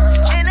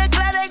 In the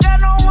club, they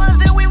got no ones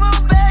that we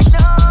won't back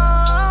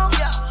down.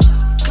 Yeah,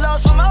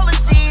 clothes from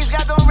overseas,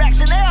 got them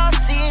racks and they all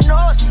see. No,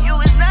 to you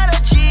it's not a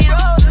cheat.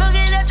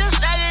 Looking at your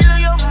stack,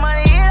 look your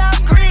money, it all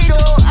green.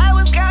 I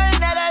was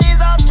counting that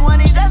is all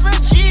 20s, that's a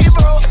G,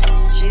 bro.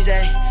 She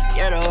say,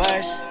 you're the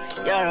worst,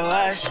 you're the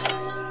worst.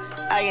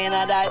 I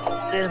cannot die,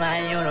 this is my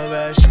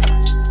universe.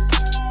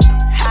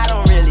 I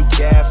don't really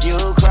care if you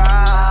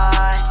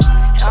cry.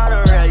 I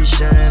don't really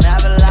shouldn't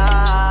have a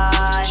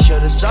lie.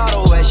 Should've saw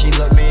the way she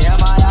looked me in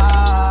my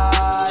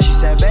eyes. She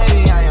said,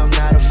 baby, I am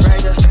not afraid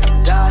to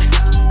die.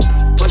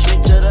 Push me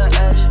to the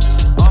edge,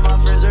 all my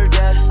friends are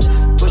dead.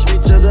 Push me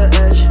to the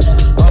edge,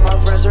 all my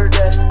friends are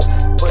dead.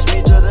 Push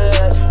me to the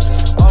edge,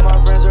 all my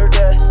friends are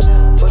dead.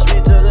 Push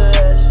me to the edge.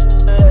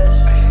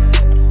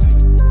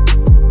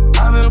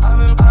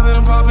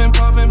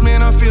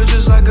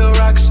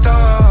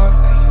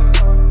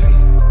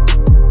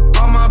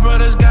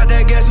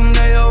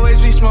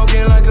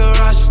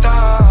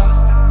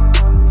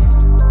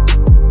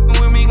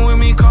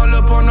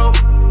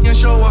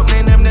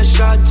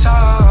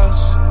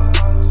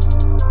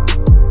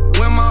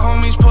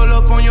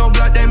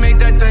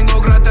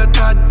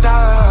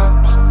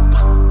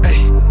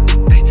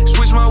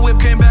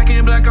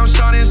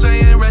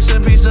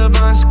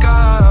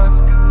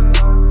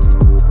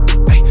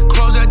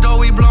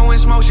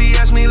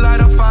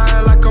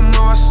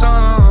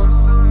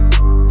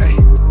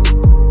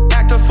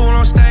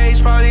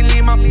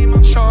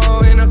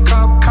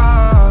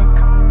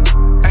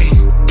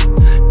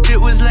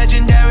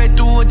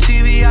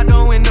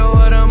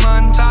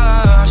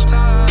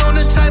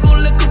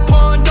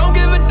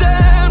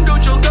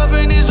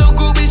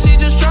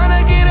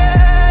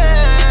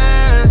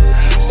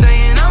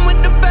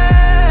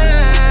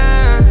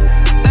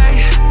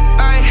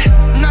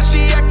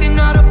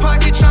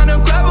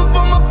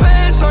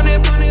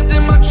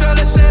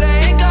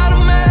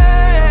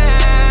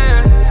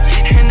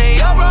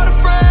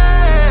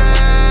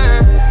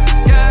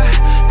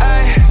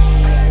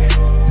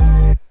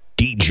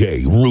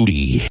 DJ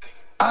Rudy.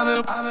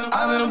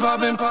 I've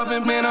been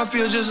popping, man, I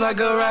feel just like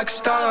a rock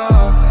star.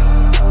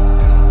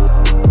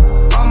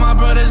 All my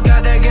brothers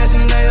got that gas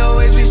and they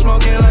always be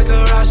smoking like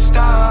a rock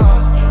star.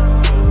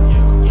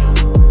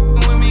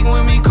 When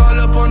we call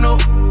up on no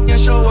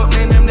and show up,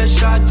 man, them the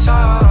shot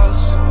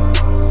toss.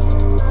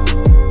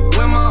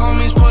 When my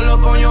homies pull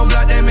up on your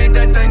block, they make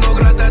that thing go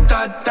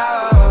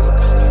grata-ta-ta.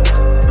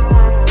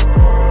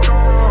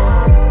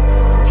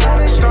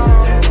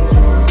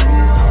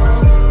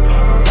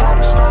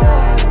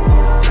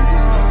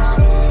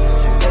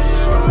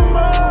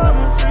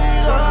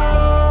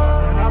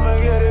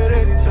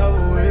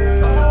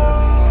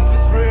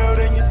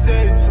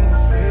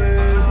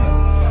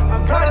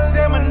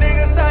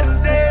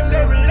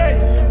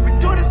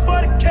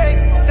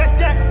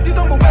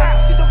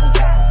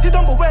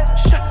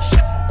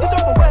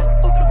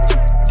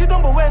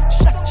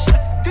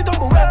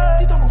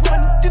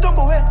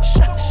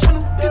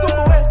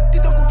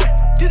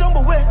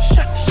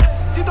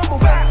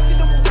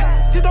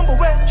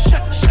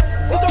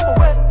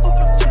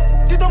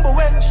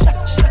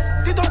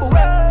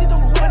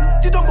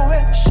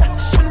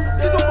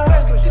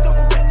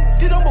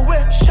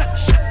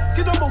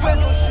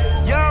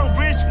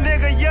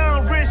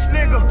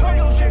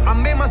 I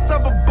made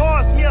myself a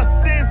boss, me a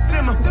sin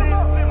simmer.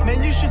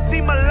 Man, you should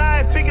see my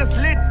life, figures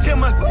lit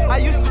timmers. I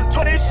used to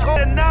talk this shit,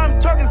 and now I'm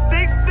talking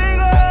 6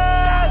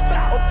 figures.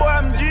 Oh boy,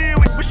 I'm G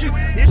with you.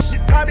 This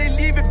shit probably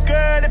leave a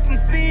girl if I'm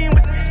seen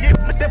with yeah,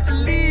 but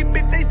definitely,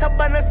 bitch, say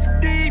something on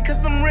CD,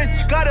 cause I'm rich.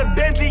 Got a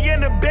Bentley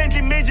and a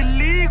Bentley Major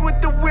League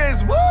with the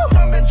whiz. Woo!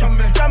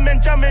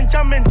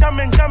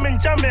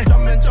 Jumpin'.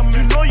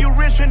 You know you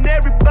rich when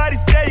everybody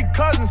say you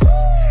cousins.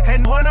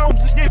 And hold on,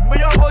 but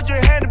y'all hold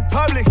your hand in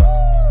public.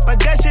 But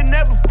that shit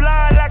never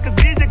fly like a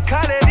DJ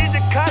Khaled, DJ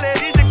Khaled,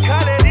 DJ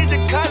Khaled, DJ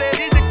Khaled,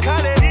 DJ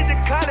Khaled, DJ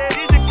Khaled,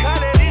 DJ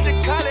Khaled, DJ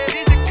Khaled,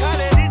 DJ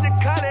Khaled, DJ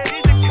Khaled,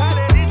 DJ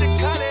Khaled, DJ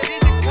Khaled,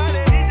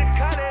 DJ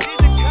Khaled,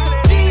 DJ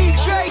Khaled,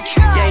 DJ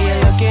Khaled. Yeah,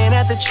 you're looking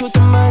at the truth, the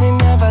money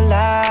never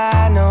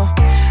lie. No,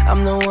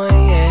 I'm the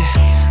one, yeah.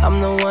 I'm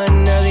the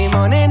one early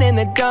morning in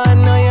the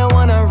dawn. Know you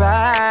wanna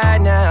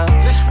ride now.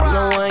 I'm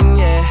the one,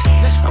 yeah.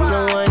 I'm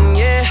the one,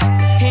 yeah.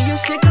 Hear you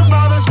sick of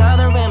all those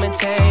other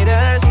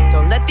imitators.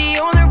 Don't let the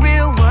only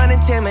real one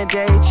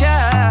intimidate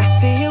ya.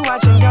 See you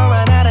watching, don't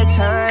run out of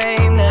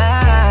time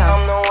now.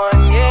 I'm the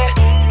one,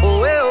 yeah.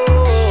 Ooh, ooh,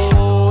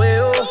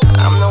 ooh.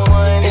 I'm the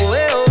one, ooh,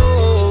 ooh,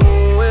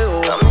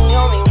 ooh. I'm the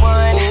only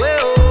one, ooh,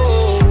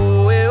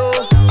 ooh, ooh.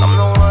 I'm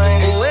the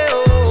one, ooh, ooh,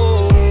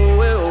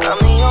 ooh. I'm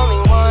the only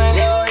one.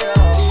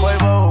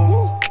 Quavo,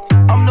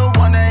 I'm the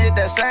one that hit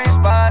that same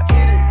spot.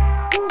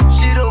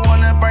 She the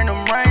one that bring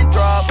them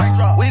raindrops.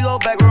 We go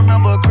back,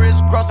 remember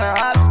crisscrossing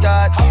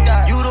hopscotch.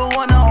 You the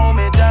one that hold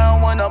me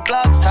down when the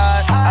block's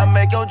hot. I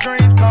make your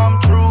dreams come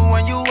true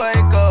when you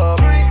wake up.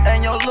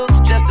 And your looks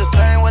just the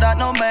same without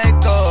no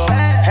makeup.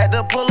 Had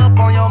to pull up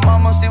on your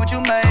mama, see what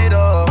you made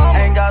of.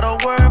 Ain't gotta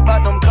worry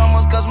about them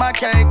comers, cause my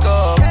cake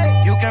up.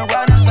 You can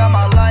ride inside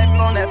my life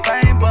on that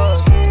fame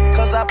bus.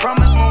 Cause I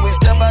promise when we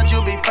step out,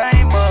 you'll be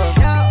famous.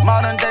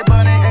 Modern day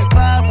Bonnie and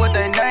Clyde, what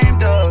they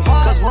named us.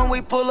 Cause when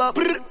we pull up,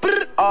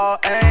 all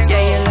angles.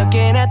 Yeah, you're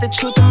looking at the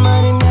truth, the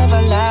money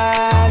never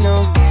lie. No,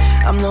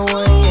 I'm the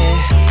one,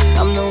 yeah.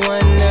 I'm the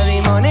one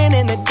early morning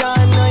in the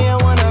dawn. Know you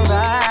wanna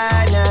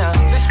ride now.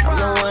 I'm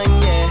the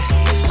one, yeah.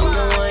 I'm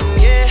the one,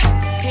 yeah.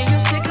 Hear you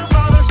sick of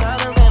all those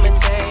other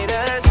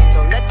imitators.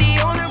 Don't let the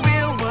only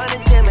real one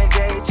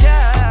intimidate ya.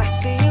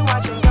 See you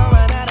watching, don't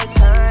run out of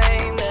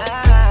time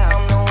now.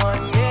 I'm the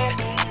one, yeah.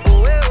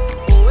 Ooh, ooh,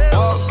 ooh.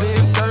 Walked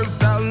in,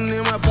 30,000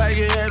 in my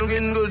pocket, had them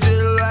getting go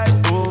jail like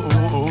ooh.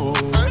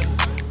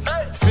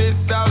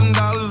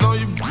 $50,000 on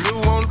your bill,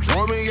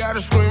 want me,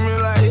 gotta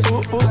screaming like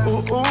ooh, ooh,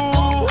 ooh,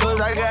 ooh. Cause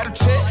I got a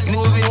check,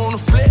 niggas on the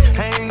flip,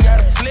 I ain't got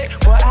a flip,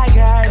 but I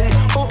got it.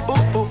 Ooh,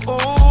 ooh, ooh,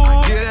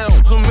 ooh. Get that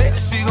some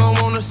mix, she gon'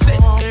 wanna sit.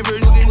 Every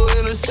nigga go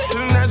in the set,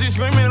 now she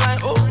screaming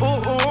like ooh, ooh,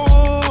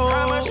 ooh.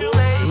 How much you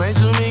made? Made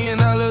 $2 million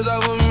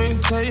off of me,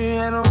 tell you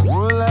and I'm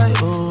real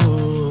like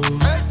ooh.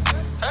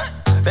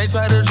 They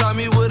tried to drop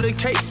me with a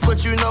case,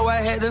 but you know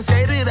I had to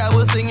skate it. I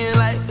was singing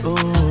like ooh.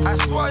 I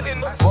swung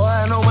in the boy,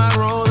 I know my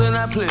role and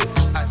I play.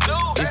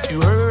 If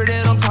you heard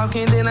that I'm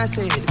talking, then I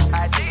said it.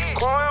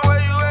 Coin, where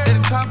you at? At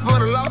the top of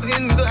the loft,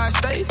 getting good, I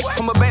stay.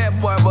 I'm a bad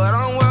boy, but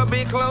I don't wear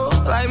big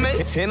clothes like me.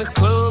 In the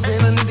club,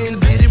 and a nigga in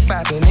the bitty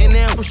bopping. In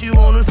there, what you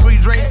want is free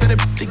drink to the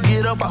to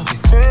get up off it.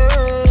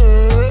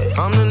 Hey,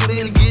 I'm the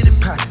nigga to get it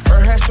poppin'.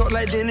 Her hair short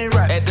like Denny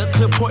Rock. At the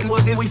clip point,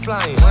 we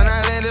flying. When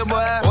I landed,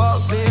 boy, I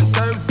walked in,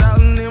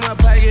 30,000 in my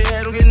pocket,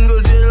 had them getting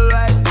good, just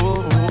like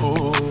ooh.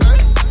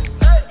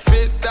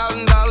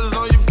 $50,000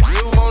 on your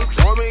bill, want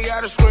me,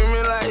 gotta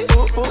screaming like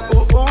ooh, ooh,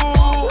 ooh,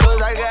 ooh.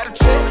 Cause I got a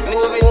check,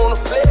 niggas on the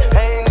flip,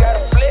 I ain't got a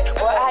flip,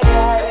 but I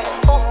got it.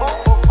 Ooh,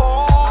 ooh, ooh,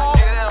 ooh.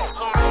 Get out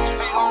some mix,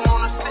 she gon'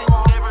 wanna sit.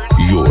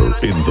 You're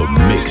in the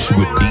mix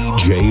with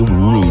DJ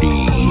Rudy.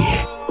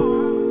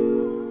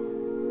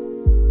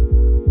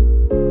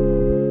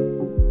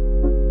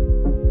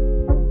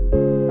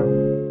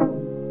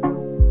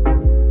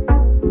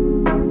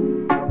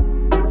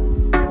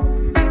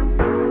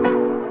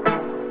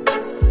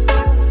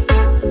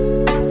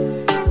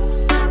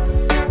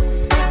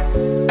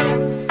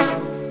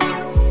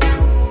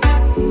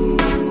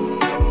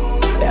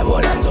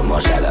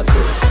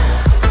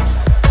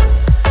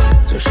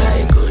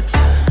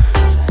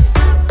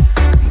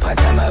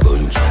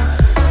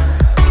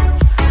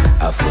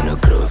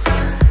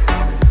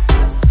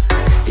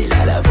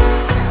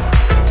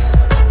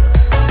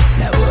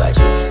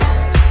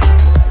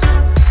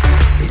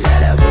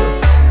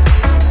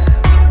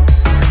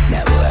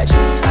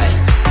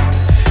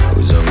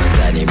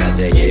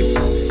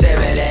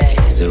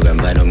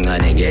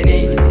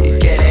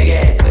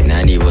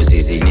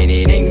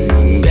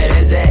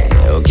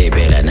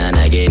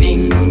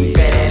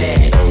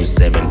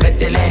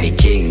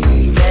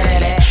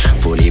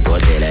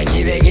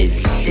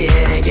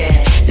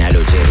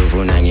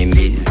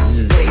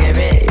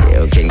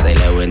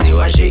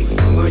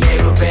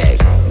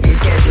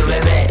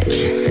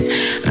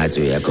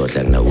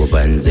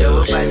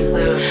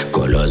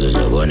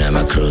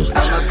 a crew.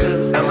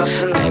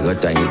 I go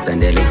to it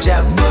and they look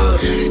jabbo.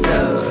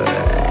 So,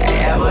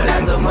 I will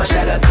answer my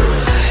shaga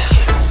crew.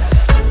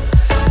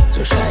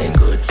 To shine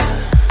good.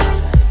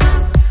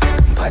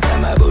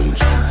 Patama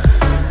bunch.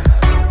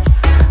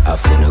 I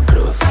feel no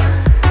groove.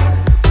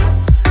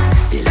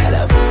 Il a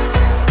la voix.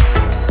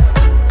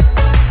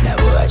 La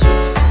voix à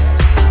juice.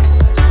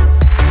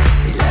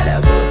 Il a la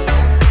voix.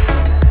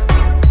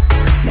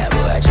 La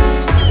voix à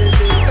juice.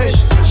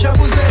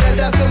 Shabuzela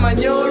that's a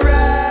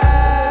manura.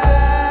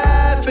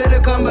 For the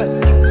combat.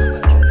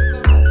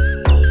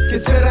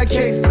 Get to that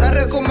case. I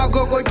reckon my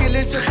go kill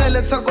it.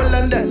 Chela taco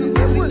London.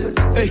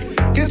 Hey,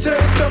 get to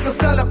the stock of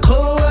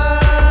Salakoa.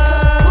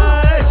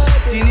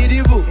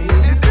 Dinidibu.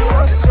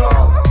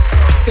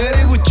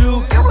 Terry with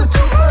you.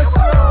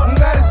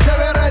 Ngari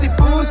Tavera di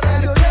boost.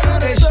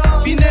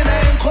 Binena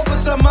and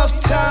Kopata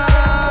Mafta.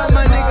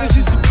 My niggas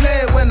used to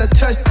play when I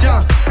touched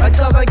down. I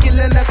thought I get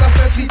like a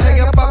family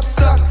take a pop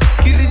sock.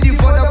 Get it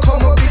for the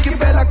como, big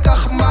bella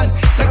Kachman.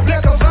 Like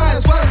black of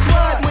eyes, what's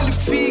what?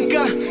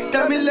 Malifica.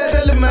 Tamil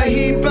my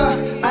hipa.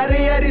 Are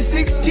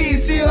 60,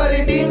 see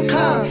already in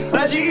car.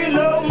 Raji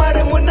low,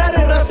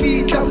 Maramunara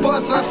Rafita,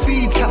 boss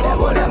Rafita. I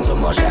want them to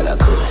Moshaga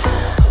cool.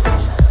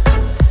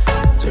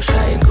 To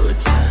shine good.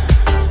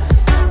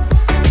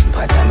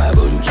 Patama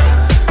bunch.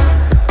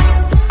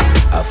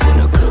 I feel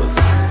no groove.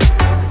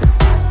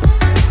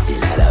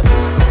 Il a la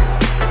voix.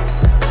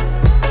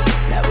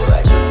 La voix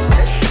à juice.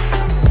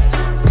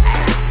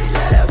 Il a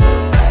la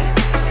voix.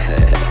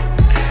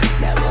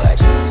 La voix à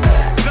juice.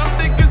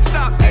 Nothing can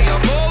stop me.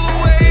 I'm all the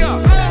way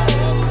up.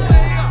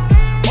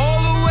 All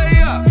the way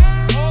up.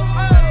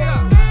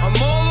 I'm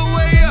all the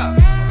way up.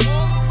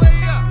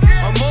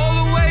 I'm all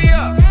the way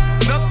up.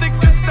 Nothing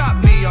can stop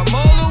me. I'm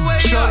all the way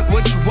up. Shorty,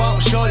 what you want?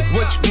 Shorty,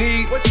 what you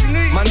need?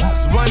 My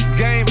niggas run the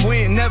game. We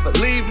ain't never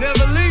leave.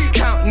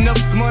 Counting up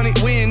this money.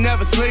 We ain't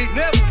never sleep.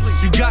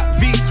 You got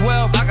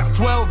V12. I got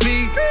 12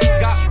 V's.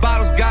 Got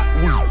bottles. Got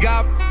weed.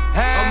 Got.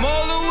 I'm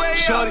all the way up.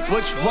 Shorty,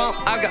 what you want?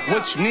 I got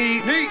what you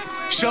need.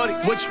 Shorty,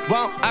 what you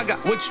want? I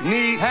got what you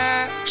need.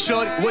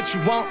 Shorty, what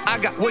you want? I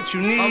got what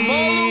you need. I'm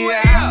all the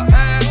way up.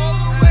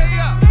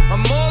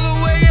 I'm all the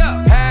way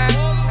up.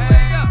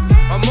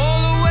 I'm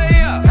all the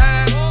way up.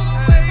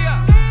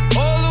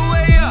 All the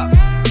way up.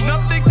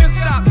 Nothing can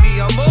stop me.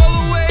 I'm all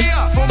the way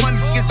up. For my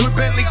niggas with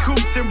Bentley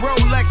coupes and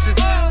Rolexes.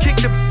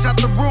 Kicked the bitch out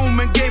the room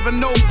and gave her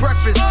no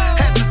breakfast.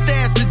 Had to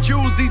stash the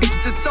jewels, these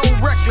just so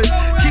reckless.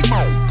 Keep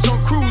my on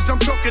cruise, I'm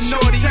talking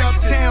naughty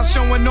uptown,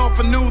 showing off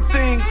for new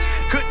things.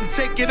 Couldn't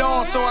take it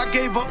all, so I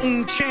gave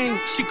her chain.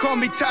 She called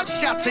me top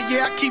shotter,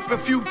 yeah, I keep a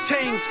few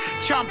tings.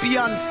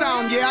 Champion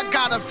sound, yeah, I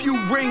got a few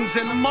rings.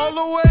 And I'm all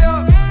the way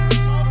up.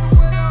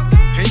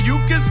 And you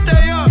can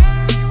stay up.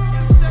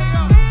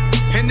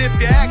 And if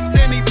you ask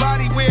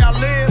anybody where I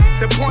live,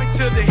 they point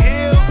to the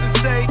hills and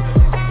say,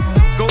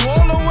 go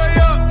all the way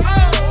up.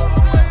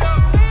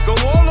 Go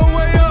all the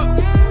way up.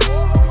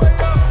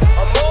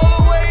 I'm all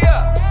the way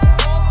up.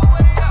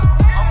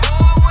 I'm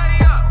all the way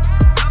up.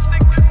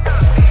 Nothing can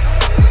stop me.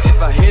 If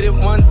I hit it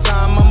one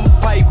time, I'm a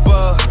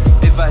piper.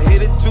 If I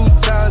hit it 2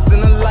 times,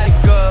 then I like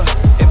her.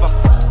 If I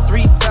f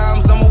 3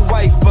 times, I'm a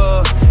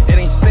wifer. It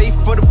ain't safe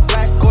for the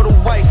black or the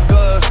white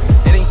girls.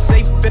 It ain't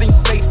safe, it ain't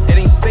safe, it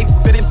ain't safe,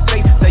 it ain't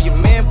safe. Tell your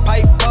man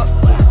pipe up,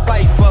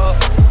 pipe up.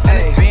 And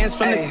advance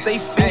from the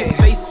safe in your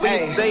face when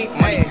you say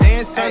money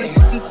dance, turn it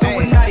into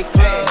a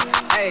nightclub.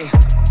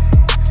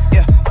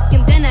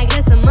 And then I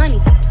get some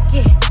money,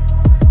 yeah.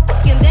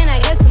 And then I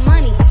get some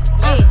money,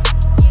 yeah.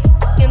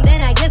 And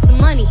then I get some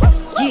money,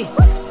 yeah.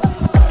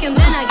 And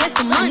then I get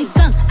some money.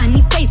 Tongue, I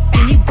need face,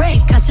 I need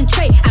brain,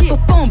 concentrate. I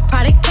perform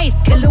product case,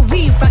 killer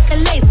weed, rock a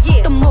lace,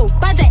 yeah. The move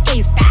by the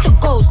ace, the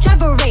goals,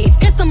 drive a rave.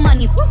 Get some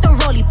money, put the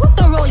rollie,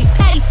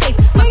 patty face.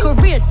 My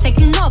career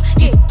taking off,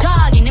 he's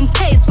jogging in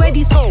place. Where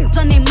these hoes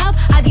on their mouth,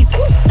 are these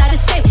out of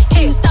shape?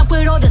 Can you stop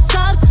with all the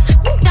subs?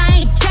 I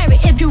ain't cherry.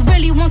 If you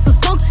really want some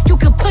smoke, you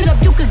can pull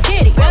up, you could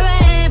get it. Grab a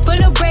hand,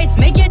 full of braids,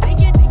 make it.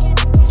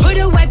 Put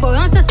a white boy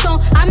on the song,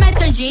 I might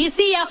turn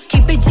GEC out.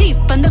 Keep it G,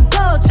 from the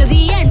go to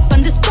the end,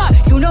 from the start.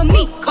 You know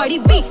me, Cardi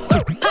B,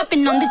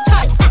 popping on the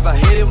charts. If I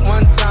hit it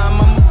one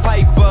time, I'm a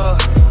piper.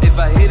 If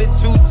I hit it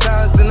 2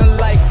 times, then I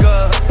like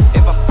her.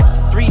 If I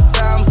f 3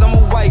 times, I'm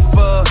a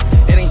wifer.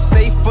 It ain't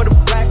safe for the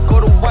black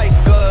or the white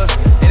girls.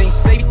 It ain't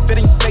safe, it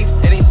ain't safe,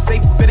 it ain't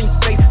safe, it ain't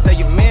safe. Tell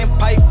your man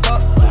pipe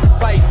up,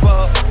 pipe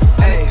up.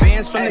 And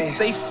advance from the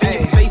safe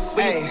in your face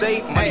when you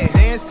say money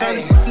dance, turn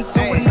it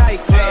into a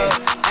nightclub.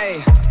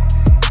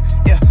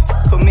 Yeah,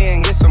 put me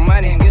and get some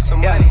money, get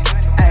some money.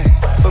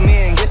 Put me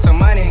and get some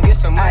money, get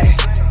some money.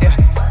 Yeah,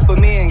 put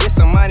me and get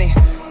some money.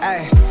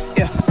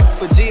 Yeah,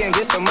 put G and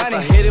get some money.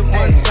 If I hit it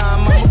one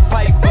time, I'm a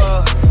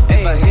piper.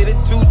 If I hit it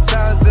 2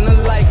 times, then I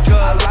like her.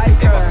 I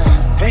like her.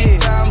 3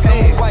 times, I'm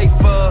a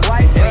wifer.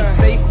 It ain't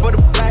safe for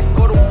the black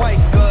or the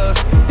white girls.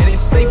 It ain't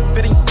safe,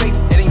 it ain't safe,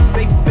 it ain't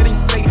safe, it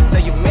ain't safe.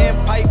 Tell your man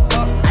pipe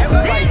up, pipe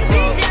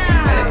up.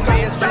 And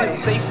advance from the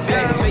safe in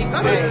your face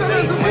when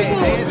you say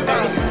money dance,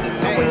 turn it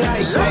into a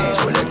nightclub.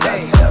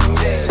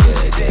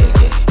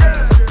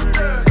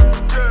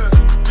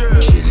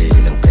 Chili,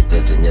 ng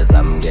petes in your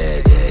samge.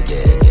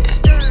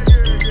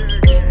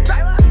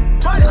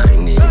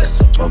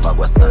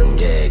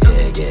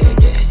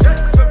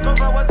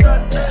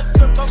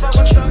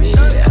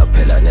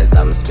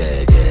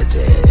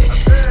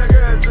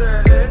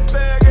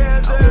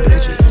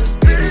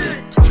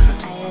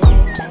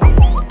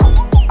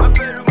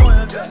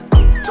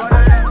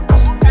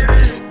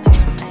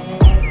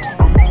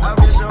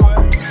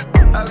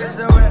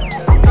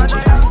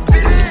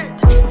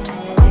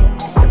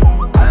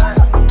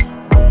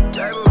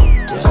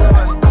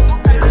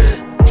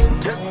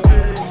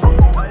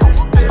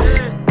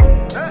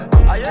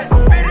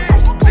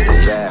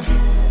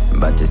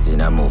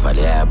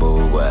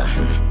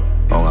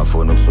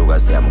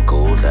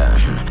 siyamgudla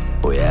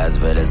uyazi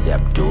vele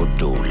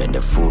siyabududula and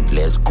the food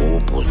less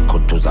group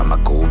usikhutuza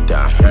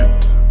amaguda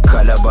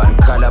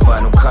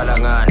khalabani ukhala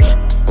ngani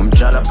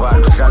umjala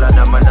bani uhlala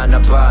namanana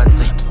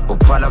phansi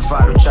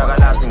uphalafala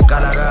ujakalazi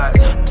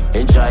nkalakatha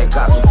enjayi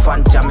kazi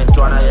ufanta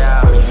mentwana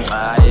yami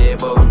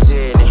yebo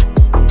uthini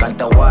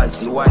kanti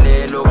awazi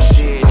walelo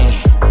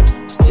kushini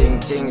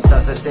ting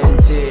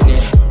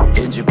sasesentini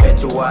inji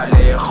phethu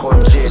wale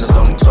ekhonjini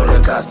uzongithola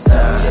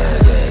ekasa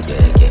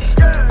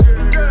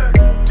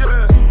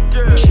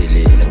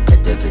chilile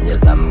ngiphethe ezinye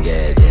zami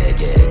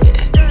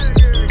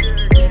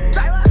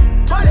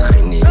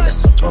sikhinile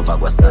soxova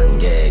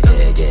kwasani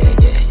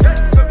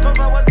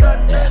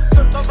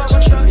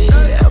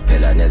chimile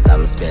aphela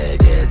nezami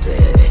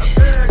sibekezele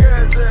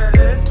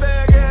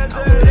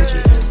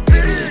awumphethe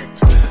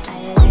spirit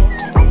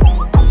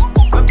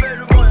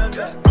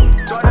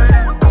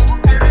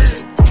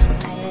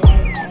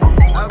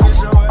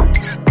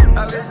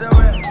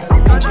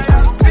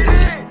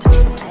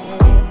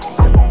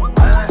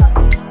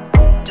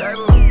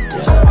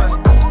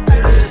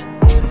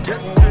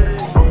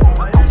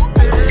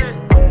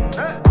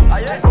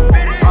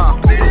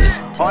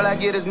All I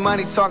get is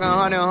money, talking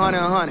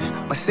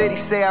 100. My city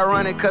say I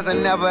run it cause I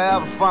never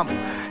ever fumble.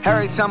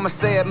 Every time I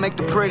say it, make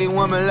the pretty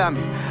woman love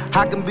me.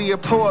 I can be your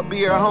poet, be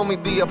your homie,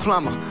 be your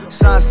plumber.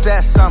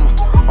 Sunset summer,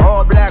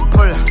 all black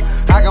puller.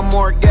 I got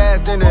more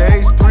gas than the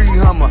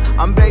H3 Hummer.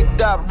 I'm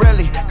baked up,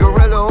 really,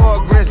 gorilla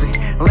or grizzly.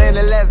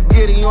 Landed, let's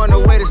get it, on the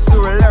way to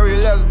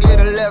Surulere. Let's get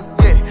it.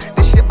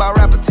 This shit by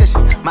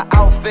repetition. My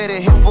outfit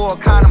it hit for a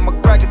Conor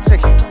McGregor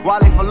ticket.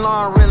 Wally for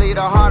long, really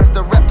the hardest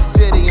to rep the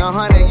city.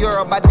 100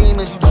 euro by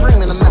demons, you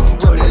dreaming of messing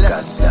with me.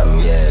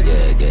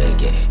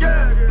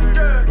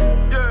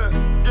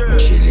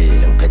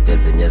 chilile ngiphethe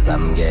ezinye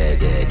zami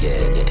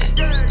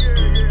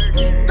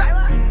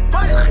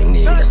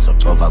sikhinile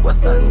soxova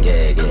kwasani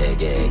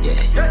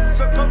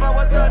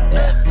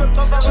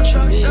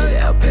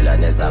chimile aphela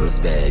nezami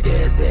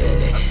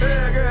sibekezele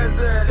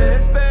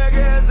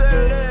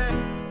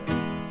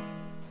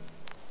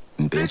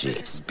mpintshi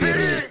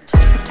spirit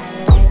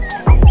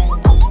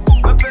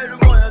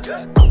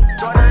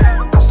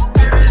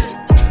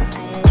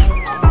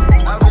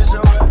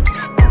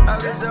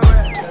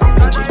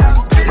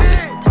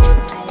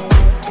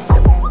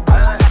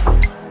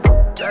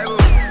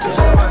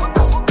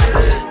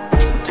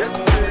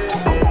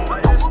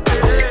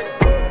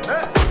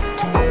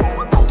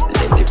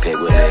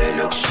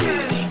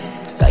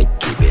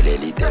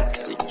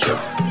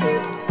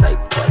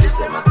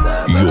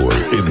You're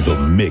in the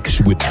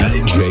mix with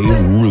DJ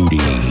Rudy.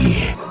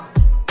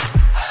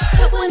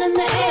 Put one in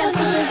the air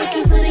for the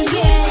rookies of the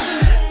year.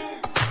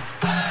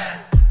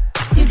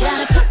 You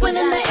gotta put one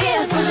in the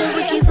air for the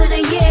rookies of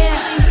the year.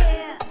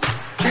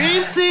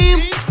 Dream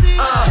team.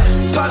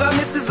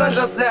 Pagamisi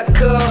zandla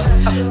zakho.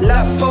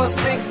 Lapho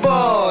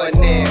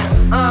sikubone.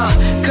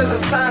 Cause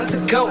it's time to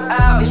go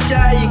out and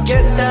shy you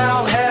get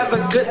down, have a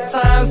good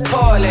times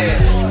party.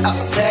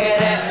 Take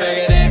it out, take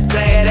it out,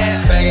 take it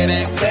out, take it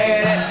out, take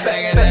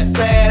it out.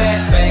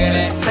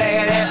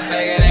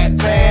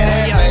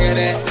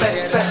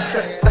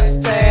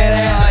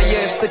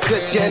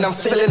 Good, yeah, and I'm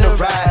feeling the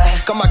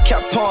ride. Got my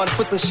cap on,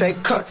 foot and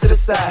shake, cut to the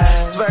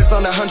side. Swags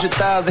on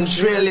 100,000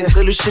 drilling.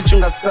 Little shit you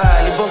got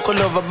side. Libonko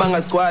lova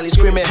banga twali,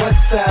 screaming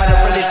west side. But I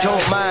really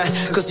don't mind,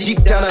 cause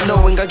deep down I know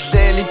when I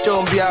clearly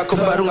don't be out.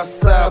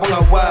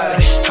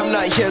 I'm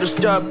not here to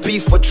start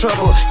beef or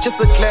trouble. Just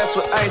a glass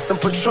with ice and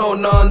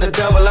Patron on the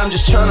double. I'm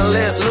just trying to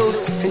let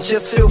loose and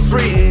just feel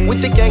free.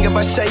 With the gang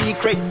about Shai,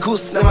 great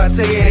goose. Now I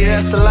take it,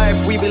 that's the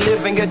life we be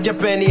living at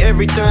Japan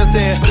every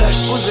Thursday.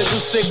 Who's it,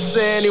 who's 6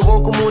 and he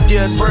woke him on the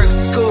work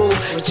school,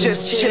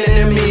 just chillin'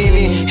 and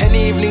meaning. And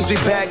evenings we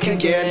back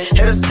again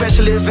at a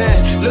special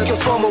event. Looking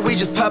forward, we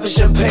just poppin'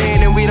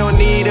 champagne and we don't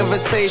need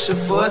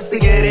invitations for us to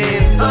get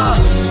in.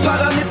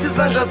 Pagamisi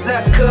zandla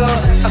zakho,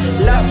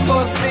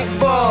 lapho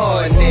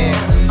sikubone.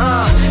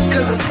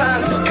 Cause it's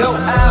time to go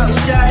out and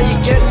shy you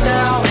get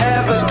down,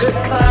 have a good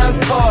times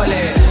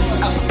party.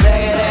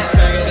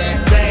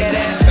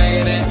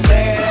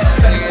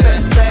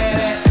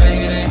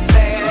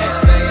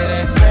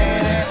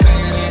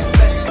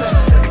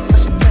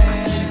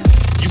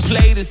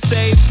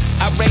 Safe,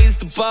 I raised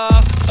the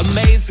bar,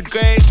 amazing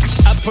grace.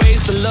 I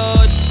praise the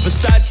Lord,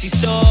 Versace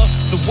store.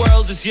 The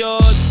world is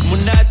yours,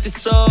 monate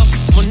so.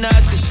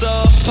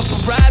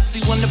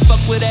 Paparazzi wanna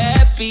fuck with a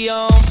happy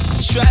on.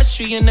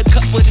 Trashy in the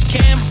cup with a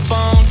camera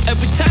phone.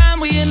 Every time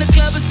we in the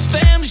club, it's a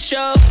family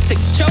show. Take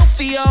the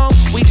trophy on,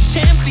 we the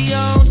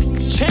champions.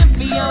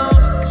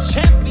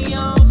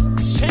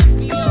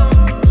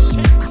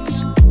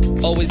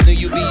 Always knew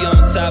you'd be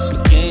on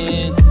top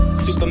again.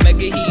 Super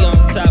mega, he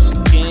on top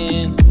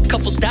again.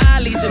 Couple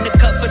dollies in the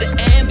cup for the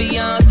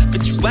ambiance.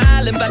 But you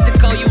wildin', bout to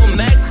call you a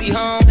maxi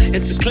home.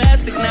 It's a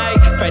classic night,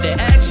 Friday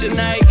action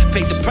night.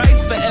 Paid the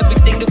price for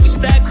everything that we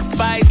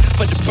sacrificed.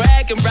 For the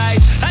bragging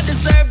rights, I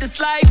deserve this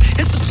life.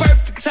 It's a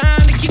perfect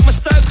time to keep my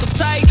circle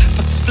tight.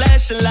 Fuck the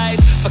flashing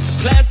lights. Fuck the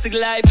plastic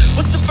life.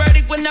 What's the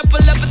verdict when I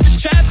pull up at the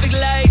traffic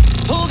light?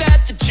 Who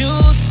got the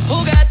juice?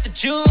 Who got the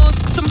juice?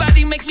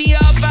 Somebody make me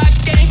off, I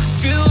can't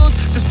confuse.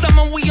 Cause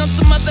someone we on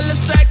some other,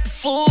 let's act the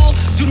fool.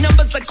 Do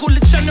numbers like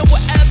Coolidge, I know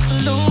we're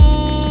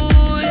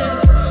absolute.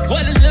 Yeah.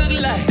 What it look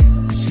like?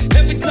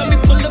 Every time we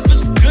pull up,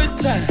 it's a good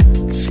time.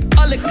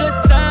 All a good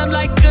time,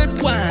 like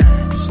good wine.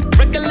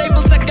 Record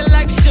labels acting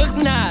like Suge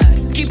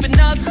Knight. Keep it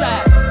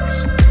outside.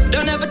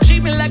 Don't ever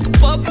treat me like a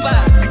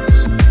Popeye.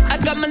 I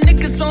got my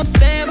niggas on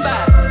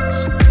standby.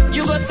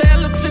 You gon' say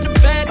hello to the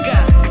bad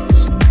guy.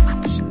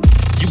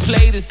 You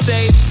played it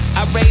safe,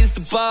 I raised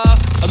the bar.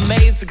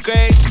 Amazing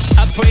grace,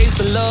 I praise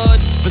the Lord.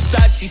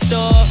 Versace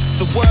store,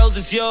 the world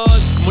is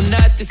yours.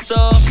 Monate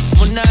so,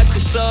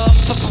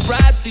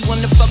 paparazzi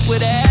wanna fuck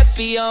with a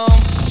happy on.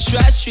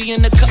 Trashy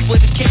in the cup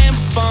with a camera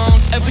phone.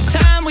 Every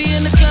time we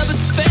in the club,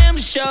 it's a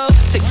family show.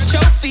 Take the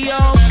trophy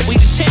on, we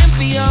the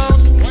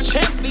champions.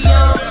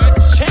 Champions,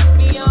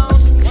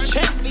 champions,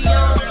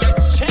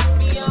 champions,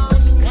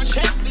 champions,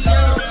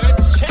 champions,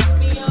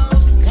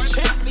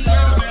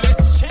 champions,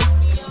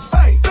 champions.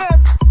 Hey,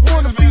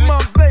 wanna be my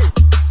babe.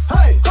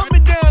 Hey, hold me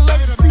down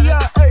like the CIA.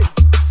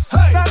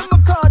 Hey, side of my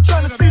car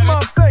trying to see my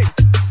face.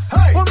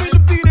 Hey, want me to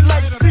beat it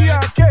like the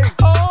TIKs.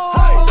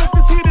 Oh, if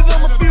it's heated,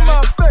 I'ma be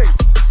my face.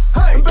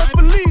 Hey, and best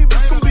believe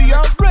it's gonna be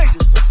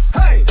outrageous.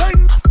 Hey,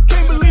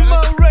 can't believe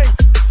my race.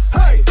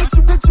 Hey, hit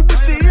you with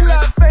the Eli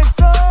face.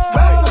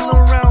 Bouncing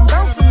around,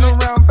 bouncing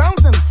around,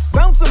 bouncing,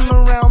 bouncing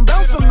around,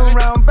 bouncing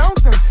around,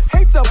 bouncing.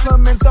 Hate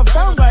supplements I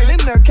found right in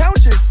their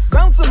couches.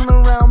 Bouncing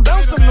around,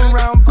 bouncing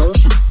around,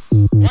 bouncing.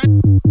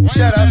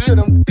 Shout out to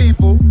them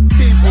people.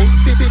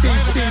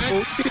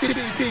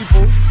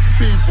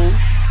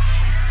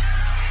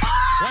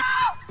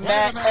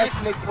 Mad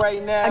ethnic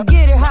right now. I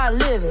get it how I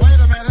live it.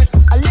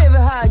 I live it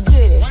how I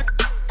get it.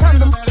 Come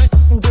to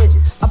and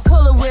digits. I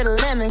pull it with a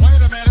lemon.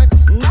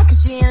 Not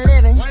cause she ain't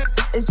living.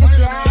 It's just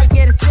your eyes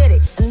get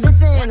acidic. And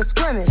this ain't a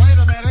scrimmage.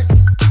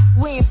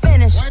 We ain't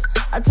finished.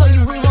 I told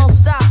you we won't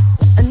stop.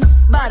 And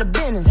by the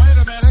business.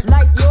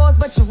 Like yours,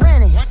 but you're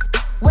renting.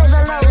 Wave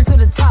it low to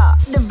the top.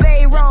 The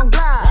very wrong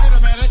glide.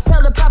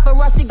 Tell the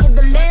paparazzi get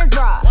the lens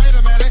right.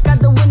 Got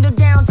the window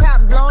down,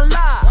 top blown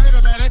live.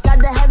 Got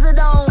the hazard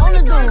on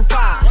the doom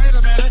fire.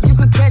 You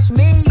could catch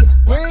me,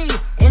 breathe,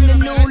 in the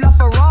new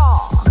LaFerrari.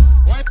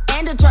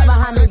 And the truck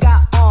behind me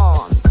got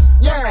arms.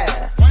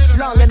 Yeah,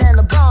 longer than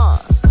LeBron.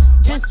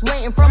 Just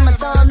waiting from my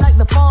thumb like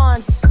the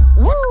fawns.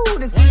 Woo,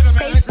 this beat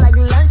tastes like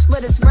lunch,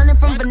 but it's running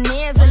from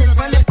veneers and it's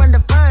running from the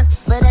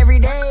fronts. But every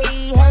day,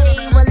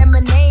 hey, well,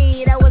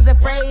 lemonade, I was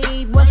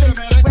afraid. Wasn't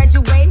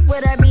graduate,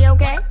 would I be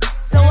okay?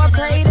 So I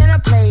played and I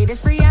played.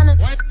 It's Rihanna,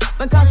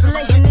 my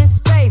constellation in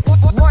space.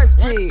 Warp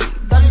speed,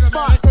 the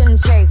spark couldn't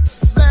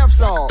chase. Bath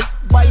salt,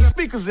 biting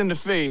speakers in the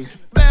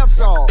face. Bath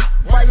salt,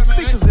 biting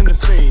speakers in the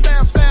face.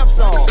 Bath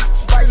salt,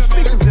 biting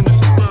speakers in the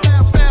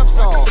face. Bath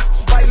salt,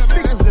 biting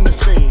speakers in the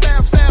face.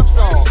 Bath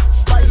salt,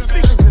 biting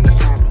speakers in the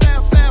face.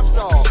 Bath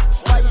salt,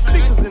 biting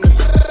speakers in the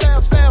face.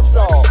 Bath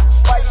salt,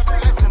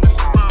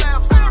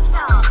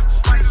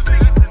 biting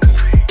speakers in the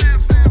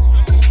face.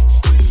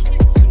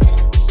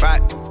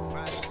 Right,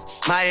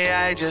 my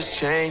AI just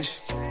changed.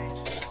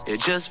 It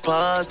just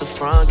buzzed the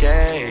front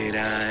gate.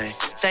 I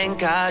thank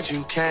God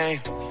you came.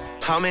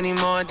 How many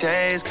more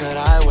days could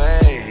I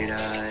wait?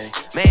 I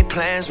made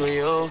plans with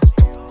you,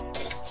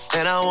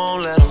 and I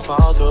won't let them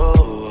fall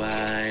through.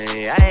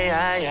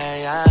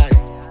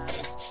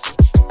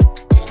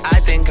 I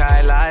think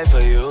I lie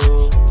for you.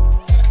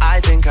 I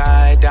think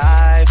I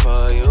die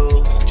for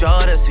you.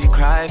 Jodeci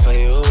cry for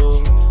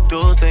you.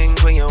 Do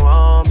things when you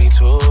want me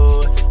to,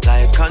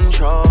 like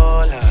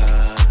controller,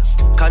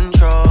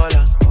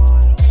 controller.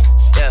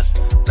 Yeah,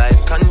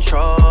 like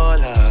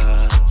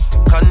controller,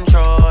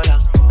 controller.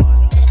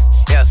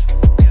 Yeah,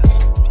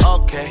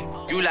 okay,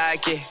 you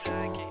like it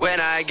when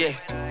I get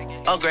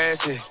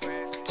aggressive.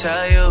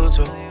 Tell you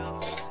to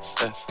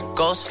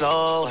go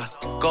slower,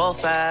 go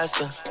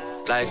faster,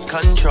 like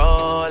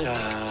controller,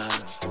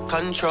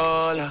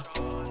 controller.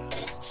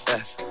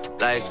 Yeah,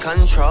 like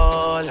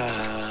controller,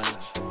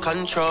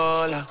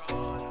 controller.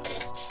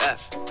 Yeah.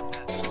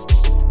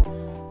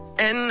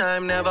 And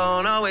I'm never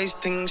on a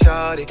wasting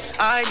shawty.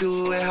 I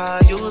do it how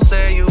you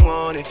say you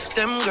want it.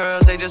 Them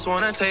girls, they just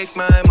wanna take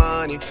my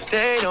money.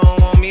 They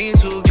don't want me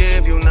to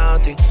give you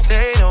nothing.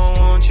 They don't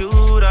want you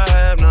to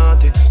have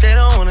nothing. They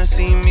don't wanna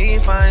see me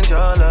find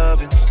your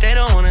loving. They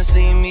don't wanna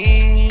see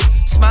me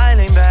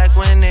smiling back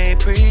when they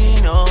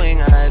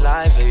pre-knowing I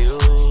lie for you.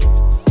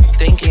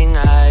 Thinking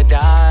I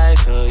die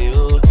for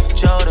you.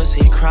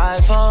 Jodeci cry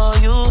for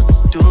you.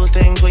 Do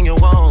things when you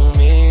want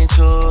me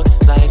to,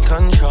 like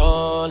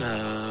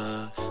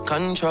controller,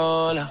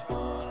 controller.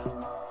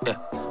 Yeah,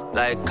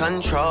 like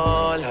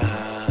controller,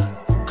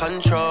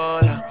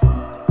 controller.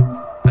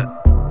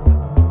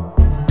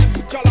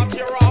 Y'all up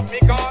here off me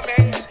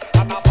garments,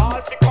 and I'm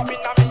all fi come in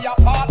a me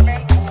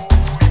apartment.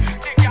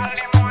 The girl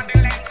them on the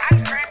length and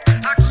strength.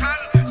 Action,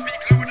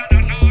 speak louder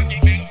than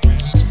argument.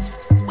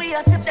 We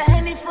are sip the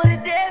Henny for the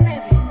day,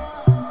 baby.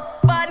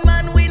 Bad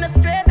man, we no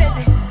stray,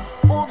 baby.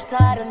 Oops,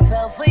 I done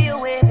fell for you,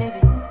 baby.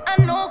 I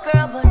know,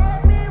 girl, but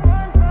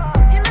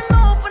and I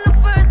know from the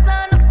first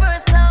time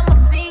I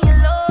seen your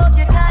love,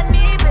 you got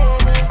me,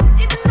 baby.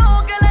 Even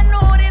though, girl, I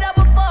know that I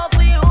would fall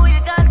for you, you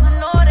got to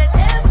know that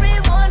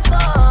everyone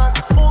falls.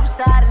 Oops,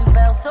 I done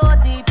fell so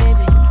deep,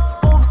 baby.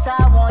 Oops, I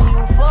want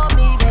you for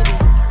me, baby.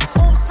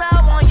 Oops, I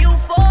want you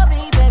for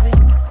me, baby.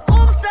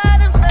 Oops, I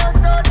done fell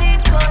so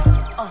deep, 'cause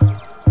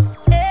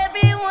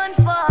everyone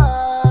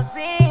falls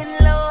in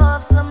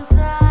love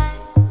sometime.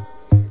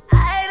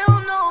 I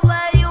don't know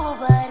about you,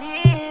 but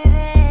it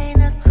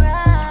ain't a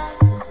crime.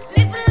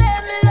 If you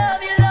let me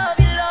love you, love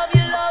you, love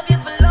you, love you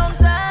for a long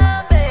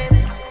time,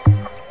 baby.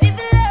 If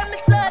you let me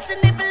touch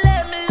and if you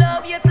let me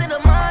love you to the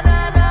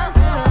morning,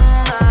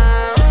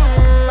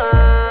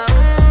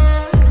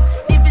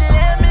 if you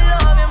let me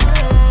love you,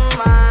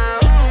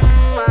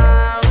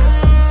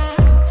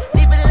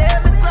 if you let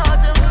me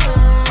touch you,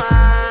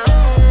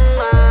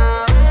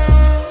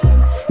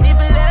 if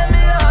you let me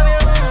love you,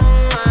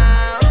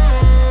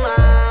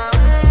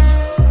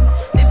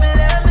 if you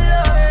let me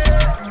love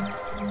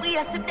you. We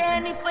are sit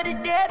down for the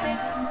day, baby.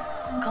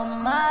 Come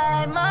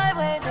my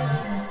way, baby.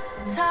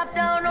 Top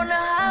down on the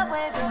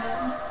highway, baby.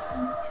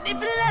 And if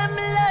you let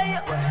me love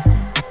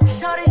you,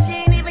 shorty, she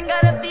ain't even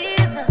got a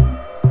visa.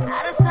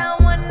 Out of town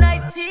one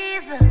night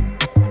teaser.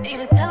 Need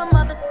to tell her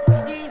mother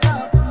these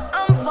hoes.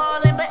 I'm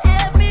falling, but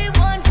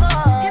everyone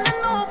falls. And I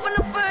know from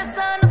the first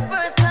time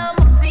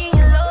I seen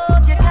your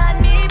love, you got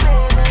me,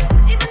 baby.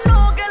 Even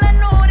though, girl, I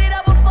know that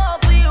I would fall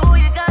for you,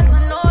 you got to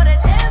know that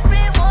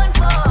everyone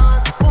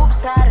falls.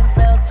 Oops, I done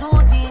fell too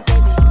deep,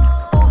 baby.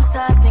 Oops, I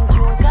think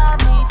you got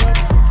me,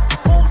 baby.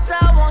 Oops,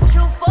 I want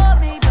you for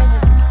me,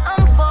 baby.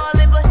 I'm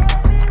falling, but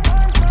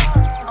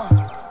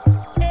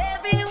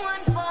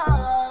everyone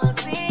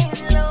falls in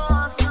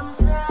love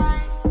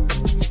sometime.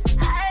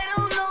 I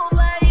don't know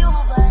about you,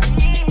 but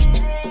it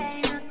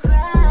ain't a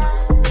crime.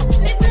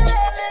 If you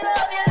let me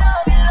love you,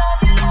 love you, love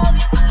you, love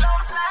you for a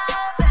long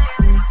time,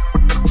 baby.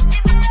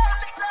 If you let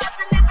me touch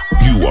and if you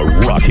let You are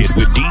rocking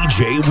with DJ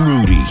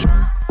Rudy.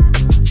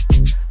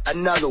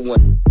 Another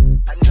one.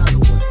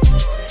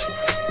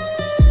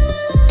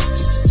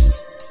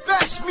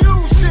 Best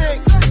music.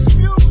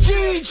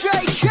 DJ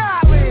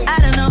Khaled. I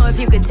don't know if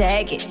you could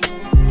take it.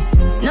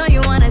 No,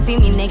 you wanna see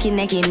me naked,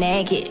 naked,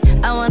 naked.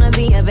 I wanna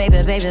be a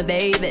baby, baby,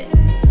 baby.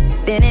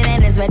 Spinning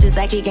in his red just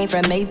like he came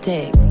from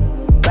Maytag.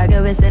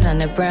 Rocket with it on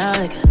the brown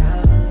liquor.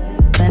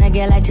 When I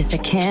get like this, I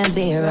can't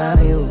be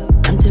around you.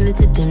 I'm too little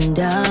to dim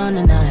down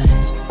a notch.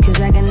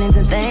 'Cause I can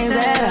into things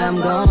that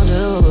I'm gon'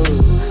 do.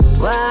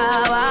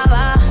 Wow, wow,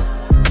 wow.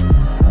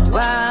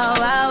 Wow,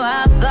 wow,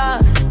 wow,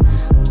 thoughts.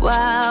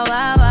 Wow,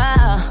 wow,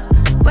 wow.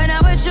 When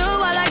I'm with you,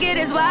 all I get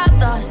is wild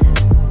thoughts.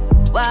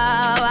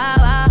 Wow, wow,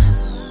 wow.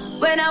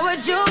 When I'm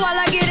with you, all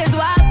I get is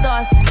wild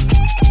thoughts.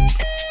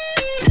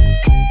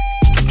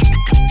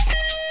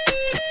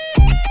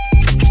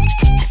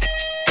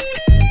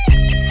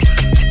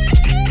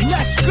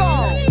 Let's go.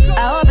 I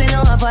hope you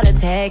know I'm for the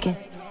taking.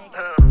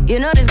 You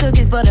know this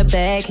cookie's for the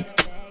bag.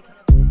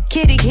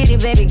 Kitty, kitty,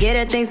 baby, get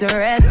her things to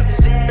rest.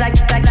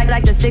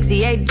 Like the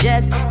 68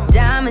 Jets.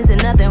 Diamonds are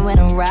nothing when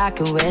I'm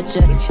rocking with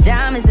ya.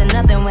 Diamonds are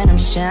nothing when I'm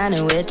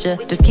shining with ya.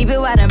 Just keep it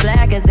white and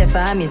black as if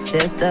I'm your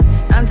sister.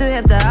 I'm too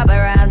hip to hop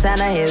around town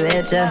to hit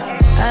with ya.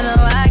 I know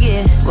I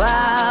get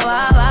wow,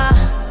 wow, wow.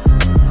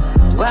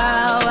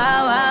 Wow,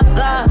 wow, wow,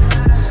 thoughts.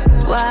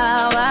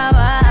 Wow, wow,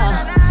 wow.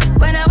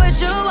 When I'm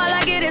with you, all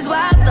I get is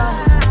wild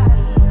thoughts.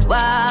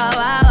 Wow,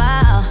 wow,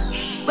 wow.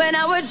 When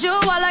I'm with you,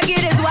 all I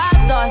get is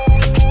wild thoughts.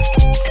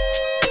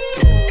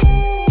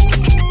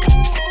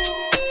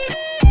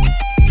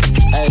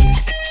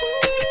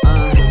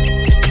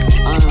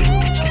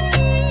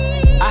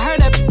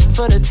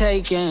 For the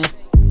taking.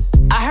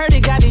 I heard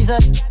it got these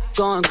up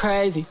going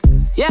crazy.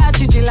 Yeah, I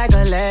treat you like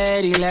a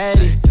lady,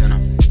 lady.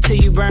 Till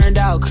you burned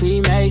out,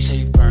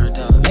 cremation.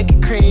 Make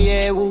it cream,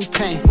 yeah,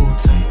 Wu-Tang.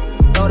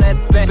 Throw that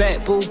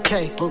back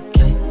bouquet.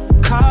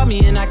 Call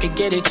me and I could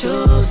get it,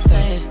 you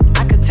say.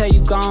 I could tell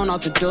you gone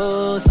off the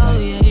door, say. Oh,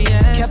 yeah,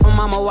 yeah. Careful,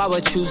 mama, why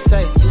what you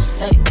say?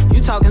 You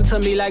talking to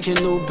me like your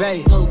new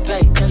babe.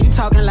 You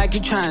talking like you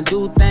trying to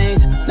do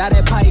things. Now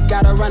that pipe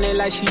gotta run it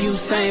like she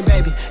Usain,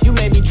 baby. You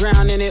made me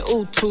drown in it,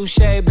 ooh, touche,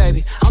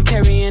 baby. I'm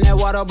carrying that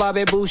water,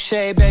 Bobby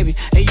Boucher, baby.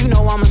 And you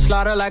know I'ma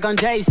slaughter like I'm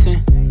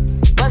Jason.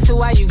 Busted,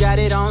 why you got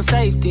it on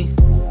safety?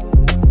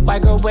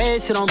 White girl wear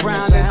shit on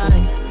brown liquor.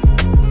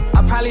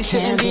 I probably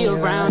shouldn't be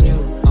around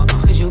you.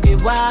 Cause you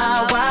get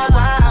wild, wild,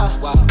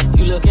 wild.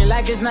 You looking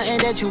like it's nothing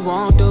that you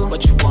won't do.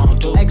 What you won't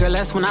do. Hey girl,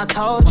 that's when I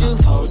told you.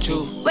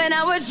 When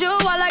I'm with you,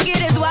 all I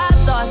get is wild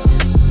thoughts.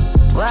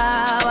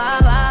 Wow, wow,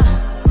 wow.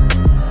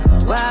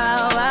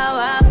 Wow, wow,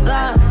 wow,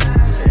 thoughts.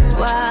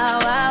 Wow,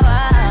 wow,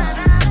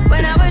 wow.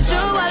 When I'm with you,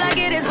 all I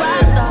get is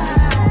wild thoughts.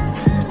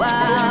 Wow,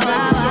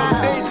 wow,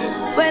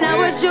 wow. When I'm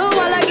with you, all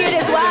I get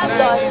is wild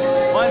thoughts.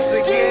 Once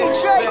again,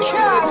 DJ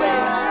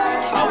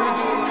Khaled. How we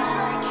do?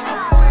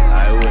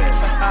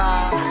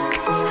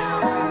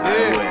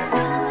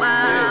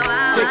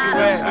 Take you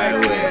back,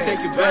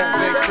 take you back,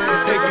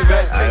 take you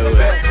back, take you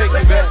back, take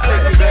you back,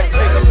 take you back,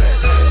 take you back.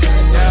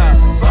 Yeah,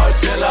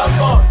 till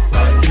I'm on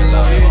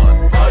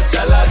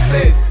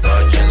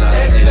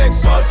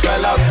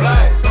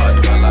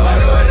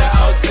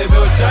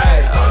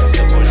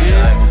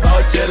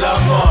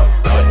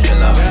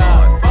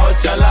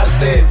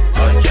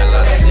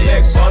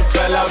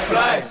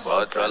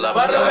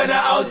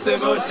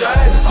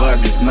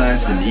Vibe is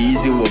nice and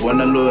easy, we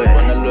wanna look.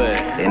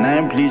 And I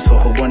am pleased, so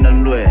I wanna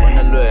look.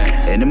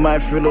 And it might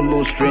feel a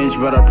little strange,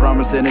 but I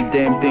promise ain't a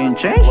damn thing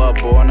change.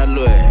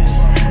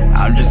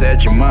 I'm just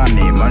at your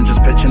money, I'm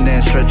just pitching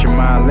and stretching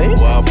my leg.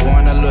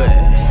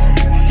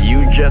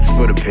 Few jets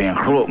for the pen,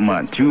 groot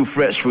man, too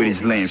fresh with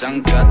his lames.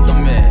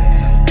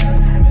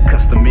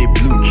 Custom made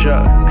blue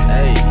chucks,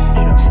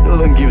 still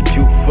don't give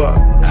two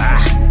fucks.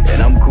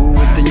 And I'm cool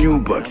with the new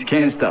bucks,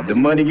 can't stop the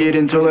money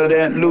getting taller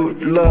than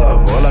loot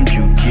love. All I'm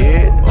you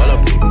kid,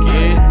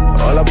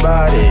 all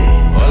about it.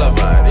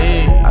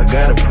 I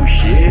gotta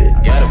push it,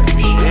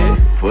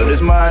 for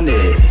this money.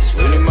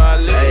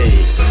 Hey.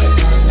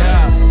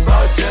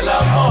 Boccia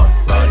l'amor,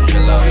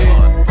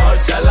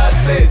 boccia la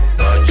sit,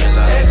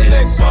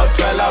 Netflix,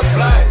 boccia la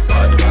fly,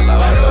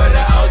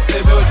 Barona out to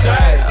Boccia,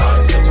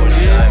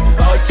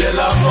 Boccia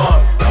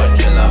l'amor,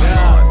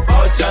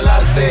 boccia la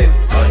sit,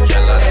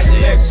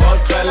 Netflix,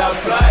 boccia la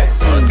fly,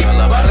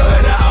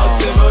 Barona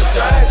out to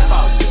Boccia.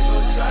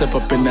 Step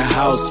up in the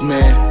house,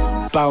 man.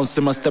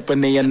 Bouncing my step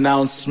in the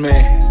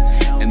announcement.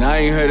 And I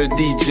ain't heard a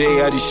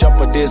DJ out the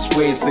shopper this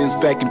way since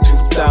back in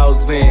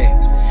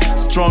 2000.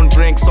 Strong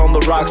drinks on the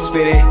rocks,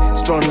 fitted.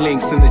 Strong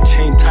links in the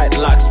chain tight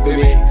locks,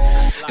 baby.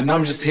 And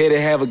I'm just here to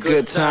have a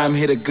good time,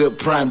 hit a good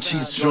prime,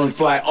 cheese joint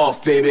fly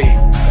off, baby.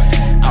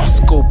 I'll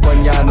scope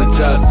on yana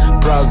just,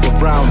 browse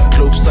around,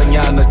 globes on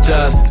yana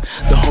just.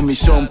 The homie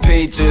showing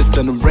pages,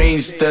 then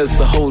arrange this,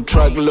 the whole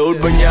truckload,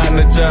 but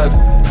yana just.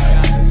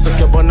 So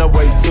keep on the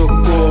way to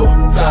go,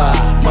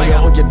 Maya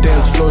hold your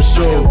dance floor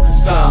show,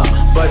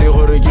 Somebody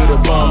hold you the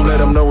bomb, let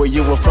them know where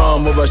you were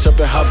from, move up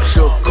and hop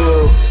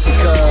choco,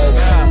 because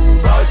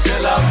Boccia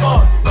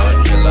l'amor,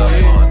 boccia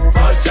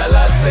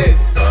la sit,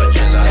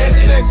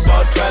 Netflix,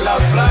 boccia la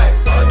fly,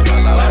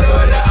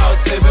 Barona out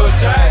to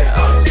Boccia,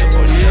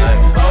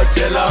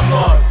 Boccia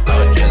l'amor,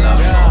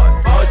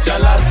 boccia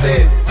la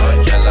sit,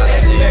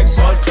 Netflix,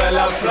 boccia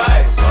la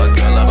fly,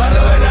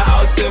 Barona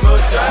out to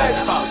Boccia.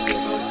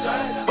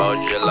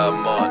 Boccia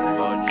l'amor,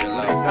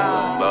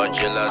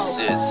 boccia la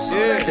sis,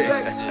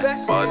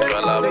 boccia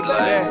la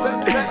fly,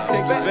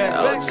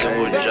 out to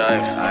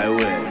Jive, I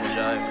win.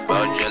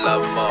 Boccia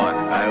l'amor,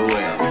 I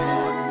win.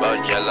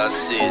 Boccia la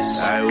sis,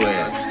 I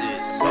win.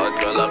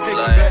 Boccia la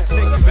fly.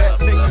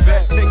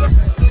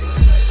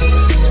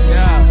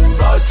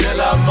 Boccia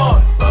l'amor,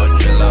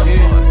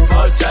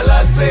 boccia la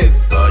sit,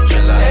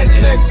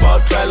 Netflix,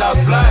 boccia la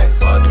fly,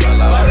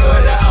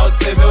 Barona out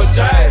to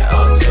Boccia,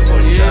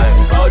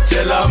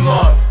 Boccia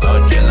l'amor,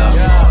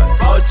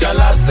 boccia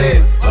la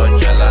sit,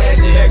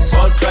 Netflix,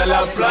 boccia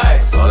la fly,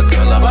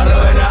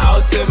 Barona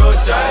out to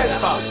Boccia.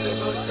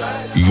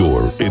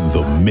 You're in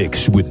the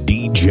mix with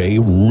DJ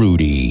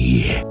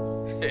Rudy.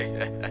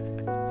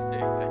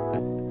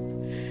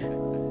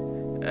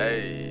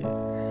 Hey.